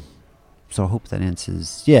 So I hope that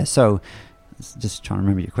answers. Yeah, so just trying to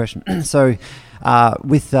remember your question. So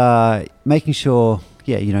with making sure,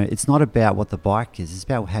 it's not about what the bike is, it's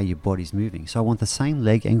about how your body's moving. So I want the same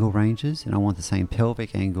leg angle ranges, and I want the same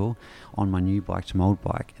pelvic angle on my new bike to my old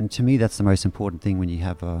bike. And to me, that's the most important thing when you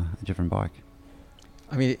have a different bike.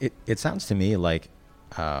 I mean, it sounds to me like,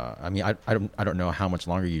 I don't know how much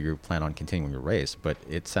longer you plan on continuing your race, but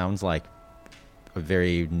it sounds like a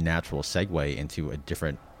very natural segue into a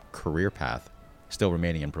different career path, still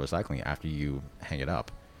remaining in pro cycling after you hang it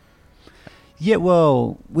up. Yeah,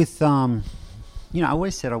 well, with I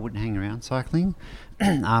always said I wouldn't hang around cycling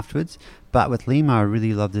afterwards, but with Lima, I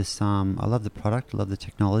really love this. I love the product, I love the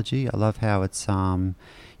technology, I love how it's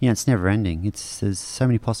it's never ending. There's so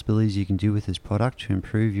many possibilities you can do with this product to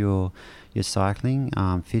improve your cycling,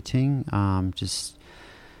 fitting, and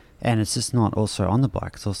it's just not also on the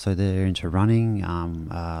bike. It's also they're into running,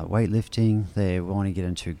 weightlifting. They want to get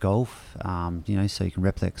into golf, so you can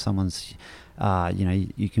replicate someone's.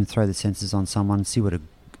 You can throw the sensors on someone, see what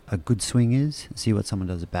a good swing is, see what someone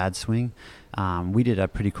does a bad swing. We did a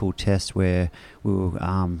pretty cool test where we were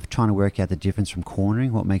trying to work out the difference from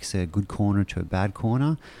cornering, what makes a good corner to a bad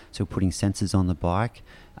corner. So putting sensors on the bike,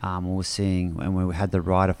 we were seeing, and we had the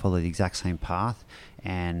rider follow the exact same path,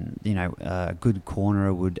 and a good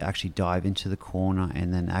cornerer would actually dive into the corner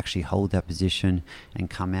and then actually hold that position and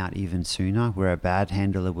come out even sooner, where a bad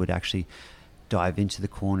handler would actually dive into the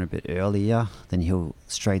corner a bit earlier, then he'll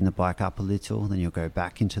straighten the bike up a little, then you'll go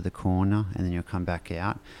back into the corner, and then you'll come back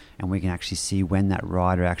out, and we can actually see when that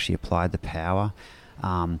rider actually applied the power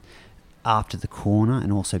after the corner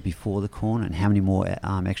and also before the corner, and how many more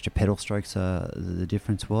extra pedal strokes the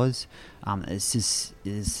difference was. There's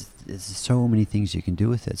so many things you can do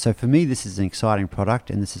with it. So for me, this is an exciting product,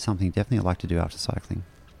 and this is something definitely I'd like to do after cycling.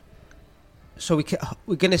 So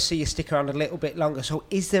we're going to see you stick around a little bit longer. So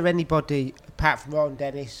is there anybody, apart from Rowan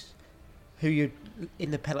Dennis, in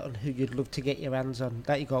the peloton who you'd love to get your hands on,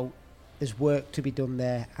 that you go, there's work to be done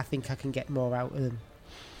there, I think I can get more out of them?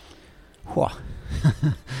 Well,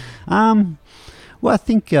 I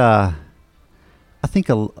think the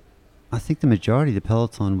majority of the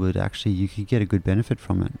peloton would actually, you could get a good benefit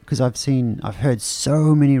from it, because I've heard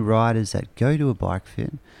so many riders that go to a bike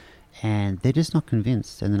fit and they're just not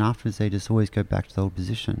convinced, and then afterwards they just always go back to the old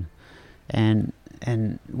position, and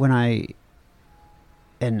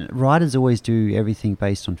riders always do everything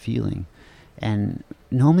based on feeling, and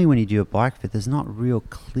normally when you do a bike fit, there's not real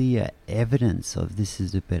clear evidence of this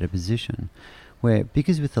is a better position,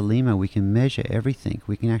 because with the Lima we can measure everything.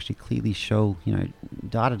 We can actually clearly show,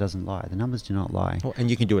 data doesn't lie, the numbers do not lie. Well, and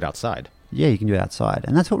you can do it outside. Yeah, you can do it outside,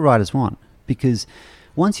 and that's what riders want, because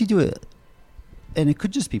once you do it, and it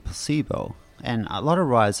could just be placebo, and a lot of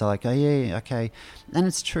riders are like, oh yeah, okay, and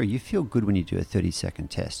it's true, you feel good when you do a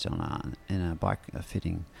 30-second test in a bike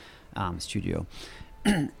fitting studio,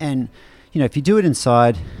 and if you do it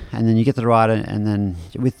inside, and then you get the rider, and then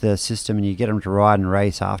with the system, and you get them to ride and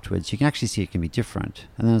race afterwards, you can actually see it can be different,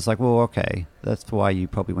 and then it's like, well, okay, that's why you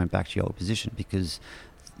probably went back to your old position, because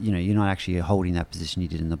you're not actually holding that position you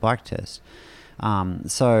did in the bike test.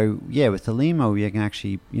 So yeah, with the Lima, we can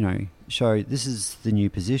actually, show this is the new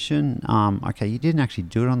position. Okay, you didn't actually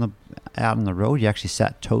do it out on the road. You actually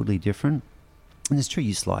sat totally different. And it's true,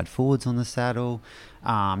 you slide forwards on the saddle.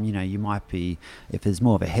 You might be, if there's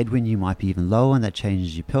more of a headwind, you might be even lower, and that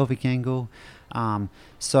changes your pelvic angle.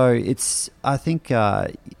 So I think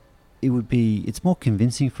it's more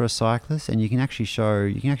convincing for a cyclist, and you can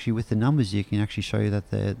actually with the numbers, you can actually show you that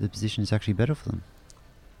the position is actually better for them.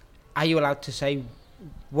 Are you allowed to say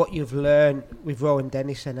what you've learned with Rowan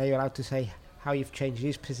Dennis, and are you allowed to say how you've changed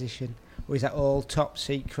his position, or is that all top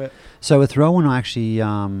secret? So with Rowan, I actually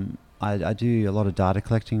I do a lot of data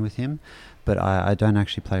collecting with him, but I don't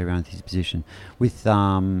actually play around with his position. With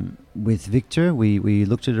Victor, we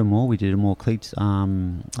looked at them all. We did more cleats.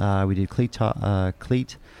 We did cleat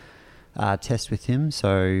test with him.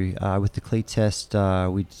 So with the cleat test,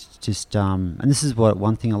 we just and this is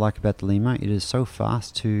one thing I like about the Lima. It is so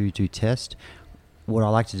fast to do test. What I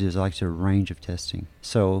like to do is I like to do a range of testing.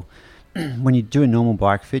 So when you do a normal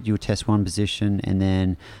bike fit, you'll test one position, and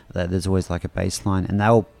then there's always like a baseline, and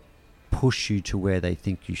they'll push you to where they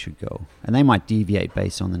think you should go, and they might deviate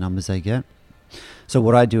based on the numbers they get. So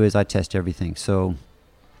what I do is I test everything. So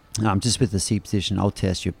just with the seat position, I'll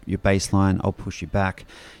test your baseline. I'll push you back,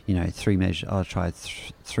 3 measures. I'll try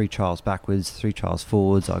 3 trials backwards, 3 trials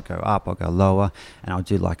forwards. I'll go up, I'll go lower, and I'll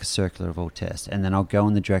do like a circular vault test. And then I'll go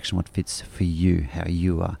in the direction what fits for you, how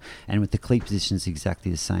you are. And with the cleat position, it's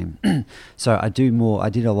exactly the same. So I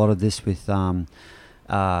did a lot of this with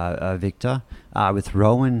Victor. With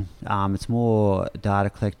Rowan, it's more data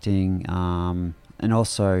collecting, and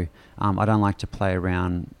also I don't like to play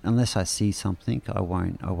around unless I see something. I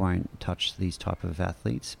won't touch these type of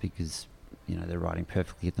athletes because they're riding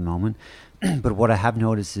perfectly at the moment. But what I have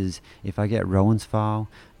noticed is if I get Rowan's file,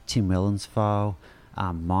 Tim Whelan's file,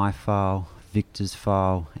 my file, Victor's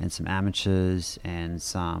file, and some amateurs and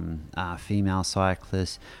some female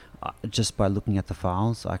cyclists, just by looking at the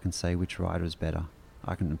files, I can say which rider is better.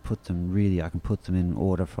 I can put them in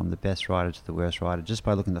order from the best rider to the worst rider just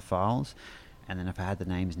by looking at the files. and then if I had the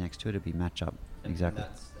names next to it, it'd be matchup. Exactly.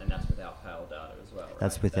 And that's without power data as well, right?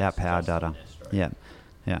 That's without power data. Yeah.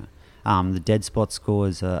 The dead spot score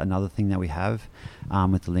is another thing that we have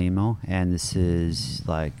with the Limo, and this is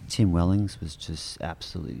like Tim Wellings was just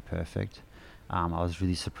absolutely perfect. I was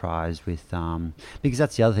really surprised with because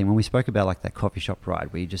that's the other thing when we spoke about like that coffee shop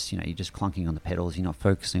ride where you're just clunking on the pedals, you're not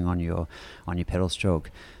focusing on your pedal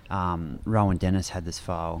stroke. Rowan Dennis had this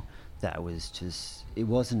file that was just, it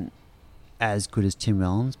wasn't as good as Tim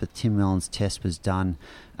Wellens, but Tim Wellens' test was done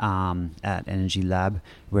at Energy Lab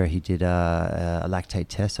where he did a lactate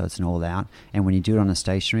test, so it's an all out, and when you do it on a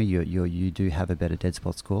stationary you do have a better dead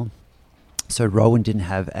spot score. So Rowan didn't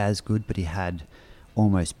have as good, but he had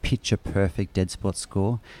almost picture perfect dead spot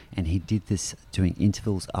score, and he did this doing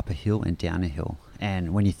intervals up a hill and down a hill.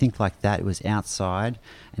 And when you think like that, it was outside,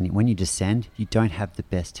 and when you descend, you don't have the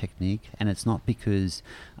best technique. And it's not because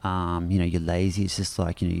you're lazy. It's just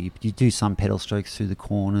like you do some pedal strokes through the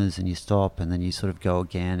corners, and you stop, and then you sort of go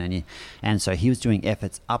again. And so he was doing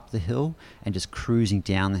efforts up the hill and just cruising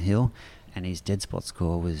down the hill, and his dead spot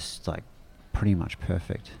score was like pretty much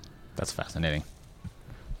perfect. That's fascinating.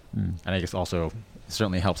 And I guess also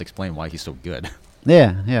certainly helps explain why he's so good.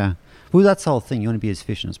 Yeah. Well, that's the whole thing. You want to be as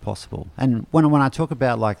efficient as possible. And when I talk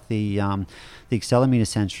about like the accelerometer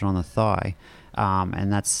sensor on the thigh,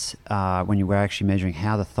 and that's when we're actually measuring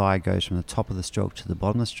how the thigh goes from the top of the stroke to the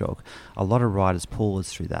bottom of the stroke, a lot of riders pull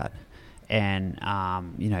us through that. And,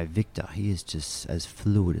 Victor, he is just as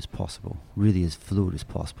fluid as possible, really as fluid as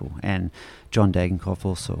possible. And John Dagenkoff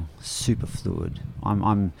also, super fluid.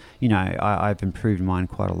 I've improved mine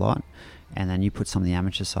quite a lot. And then you put some of the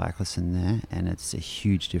amateur cyclists in there, and it's a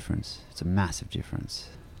huge difference. It's a massive difference.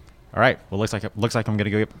 All right. Well, looks like I'm going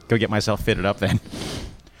to go get myself fitted up then.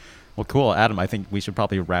 Well, cool. Adam, I think we should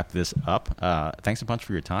probably wrap this up. Thanks a bunch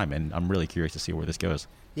for your time, and I'm really curious to see where this goes.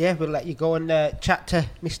 Yeah, we'll let you go and chat to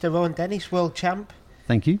Mr. Rowan Dennis, world champ.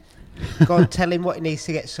 Thank you. Go and tell him what he needs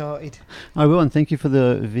to get sorted. I will, and thank you for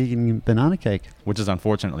the vegan banana cake. Which is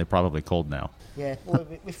unfortunately probably cold now. Yeah, well,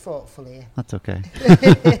 we're thoughtful here. That's okay.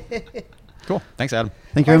 Cool. Thanks, Adam.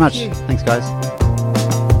 Thank you very much. Thanks, guys.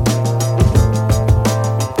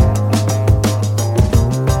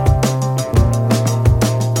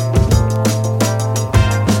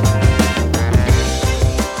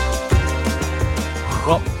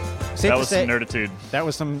 Well, that was some nerditude. That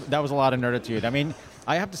was a lot of nerditude. I mean,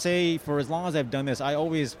 I have to say, for as long as I've done this, I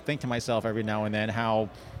always think to myself every now and then how,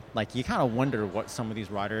 like, you kind of wonder what some of these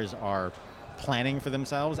riders are planning for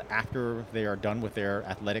themselves after they are done with their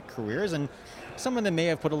athletic careers, and some of them may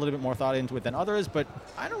have put a little bit more thought into it than others, but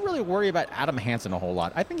I don't really worry about Adam Hansen a whole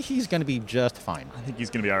lot. I think he's going to be just fine. I think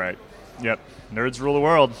he's going to be all right. Yep. Nerds rule the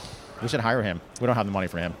world. We should hire him. We don't have the money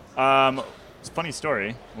for him. It's a funny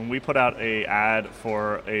story. When we put out an ad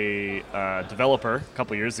for a developer a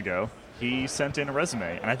couple years ago, he sent in a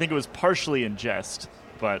resume, and I think it was partially in jest,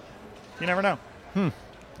 but you never know.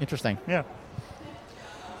 Interesting. Yeah.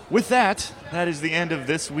 With that is the end of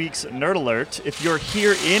this week's Nerd Alert. If you're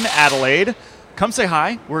here in Adelaide, come say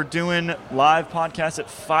hi. We're doing live podcasts at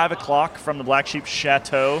 5 o'clock from the Black Sheep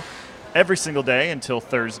Chateau every single day until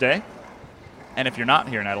Thursday. And if you're not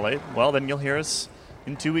here in Adelaide, well, then you'll hear us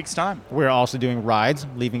in 2 weeks' time. We're also doing rides,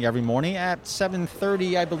 leaving every morning at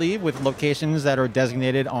 7:30, I believe, with locations that are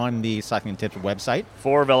designated on the Cycling Tips website.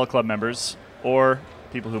 For Velo Club members or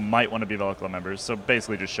people who might want to be Velo Club members. So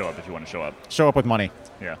basically just show up if you want to show up. Show up with money.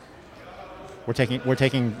 Yeah. We're taking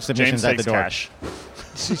submissions James at the door. Cash.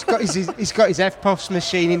 He's got his FPOS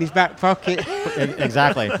machine in his back pocket.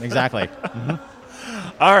 Exactly.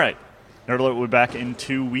 Mm-hmm. All right. Nerd Alert will be back in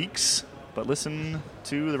 2 weeks, but listen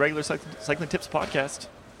to the regular Cycling Tips podcast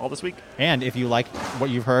all this week. And if you like what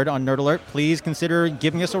you've heard on Nerd Alert, please consider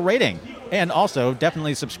giving us a rating. And also,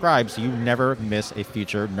 definitely subscribe so you never miss a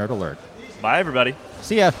future Nerd Alert. Bye, everybody.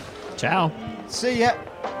 See ya. Ciao. See ya.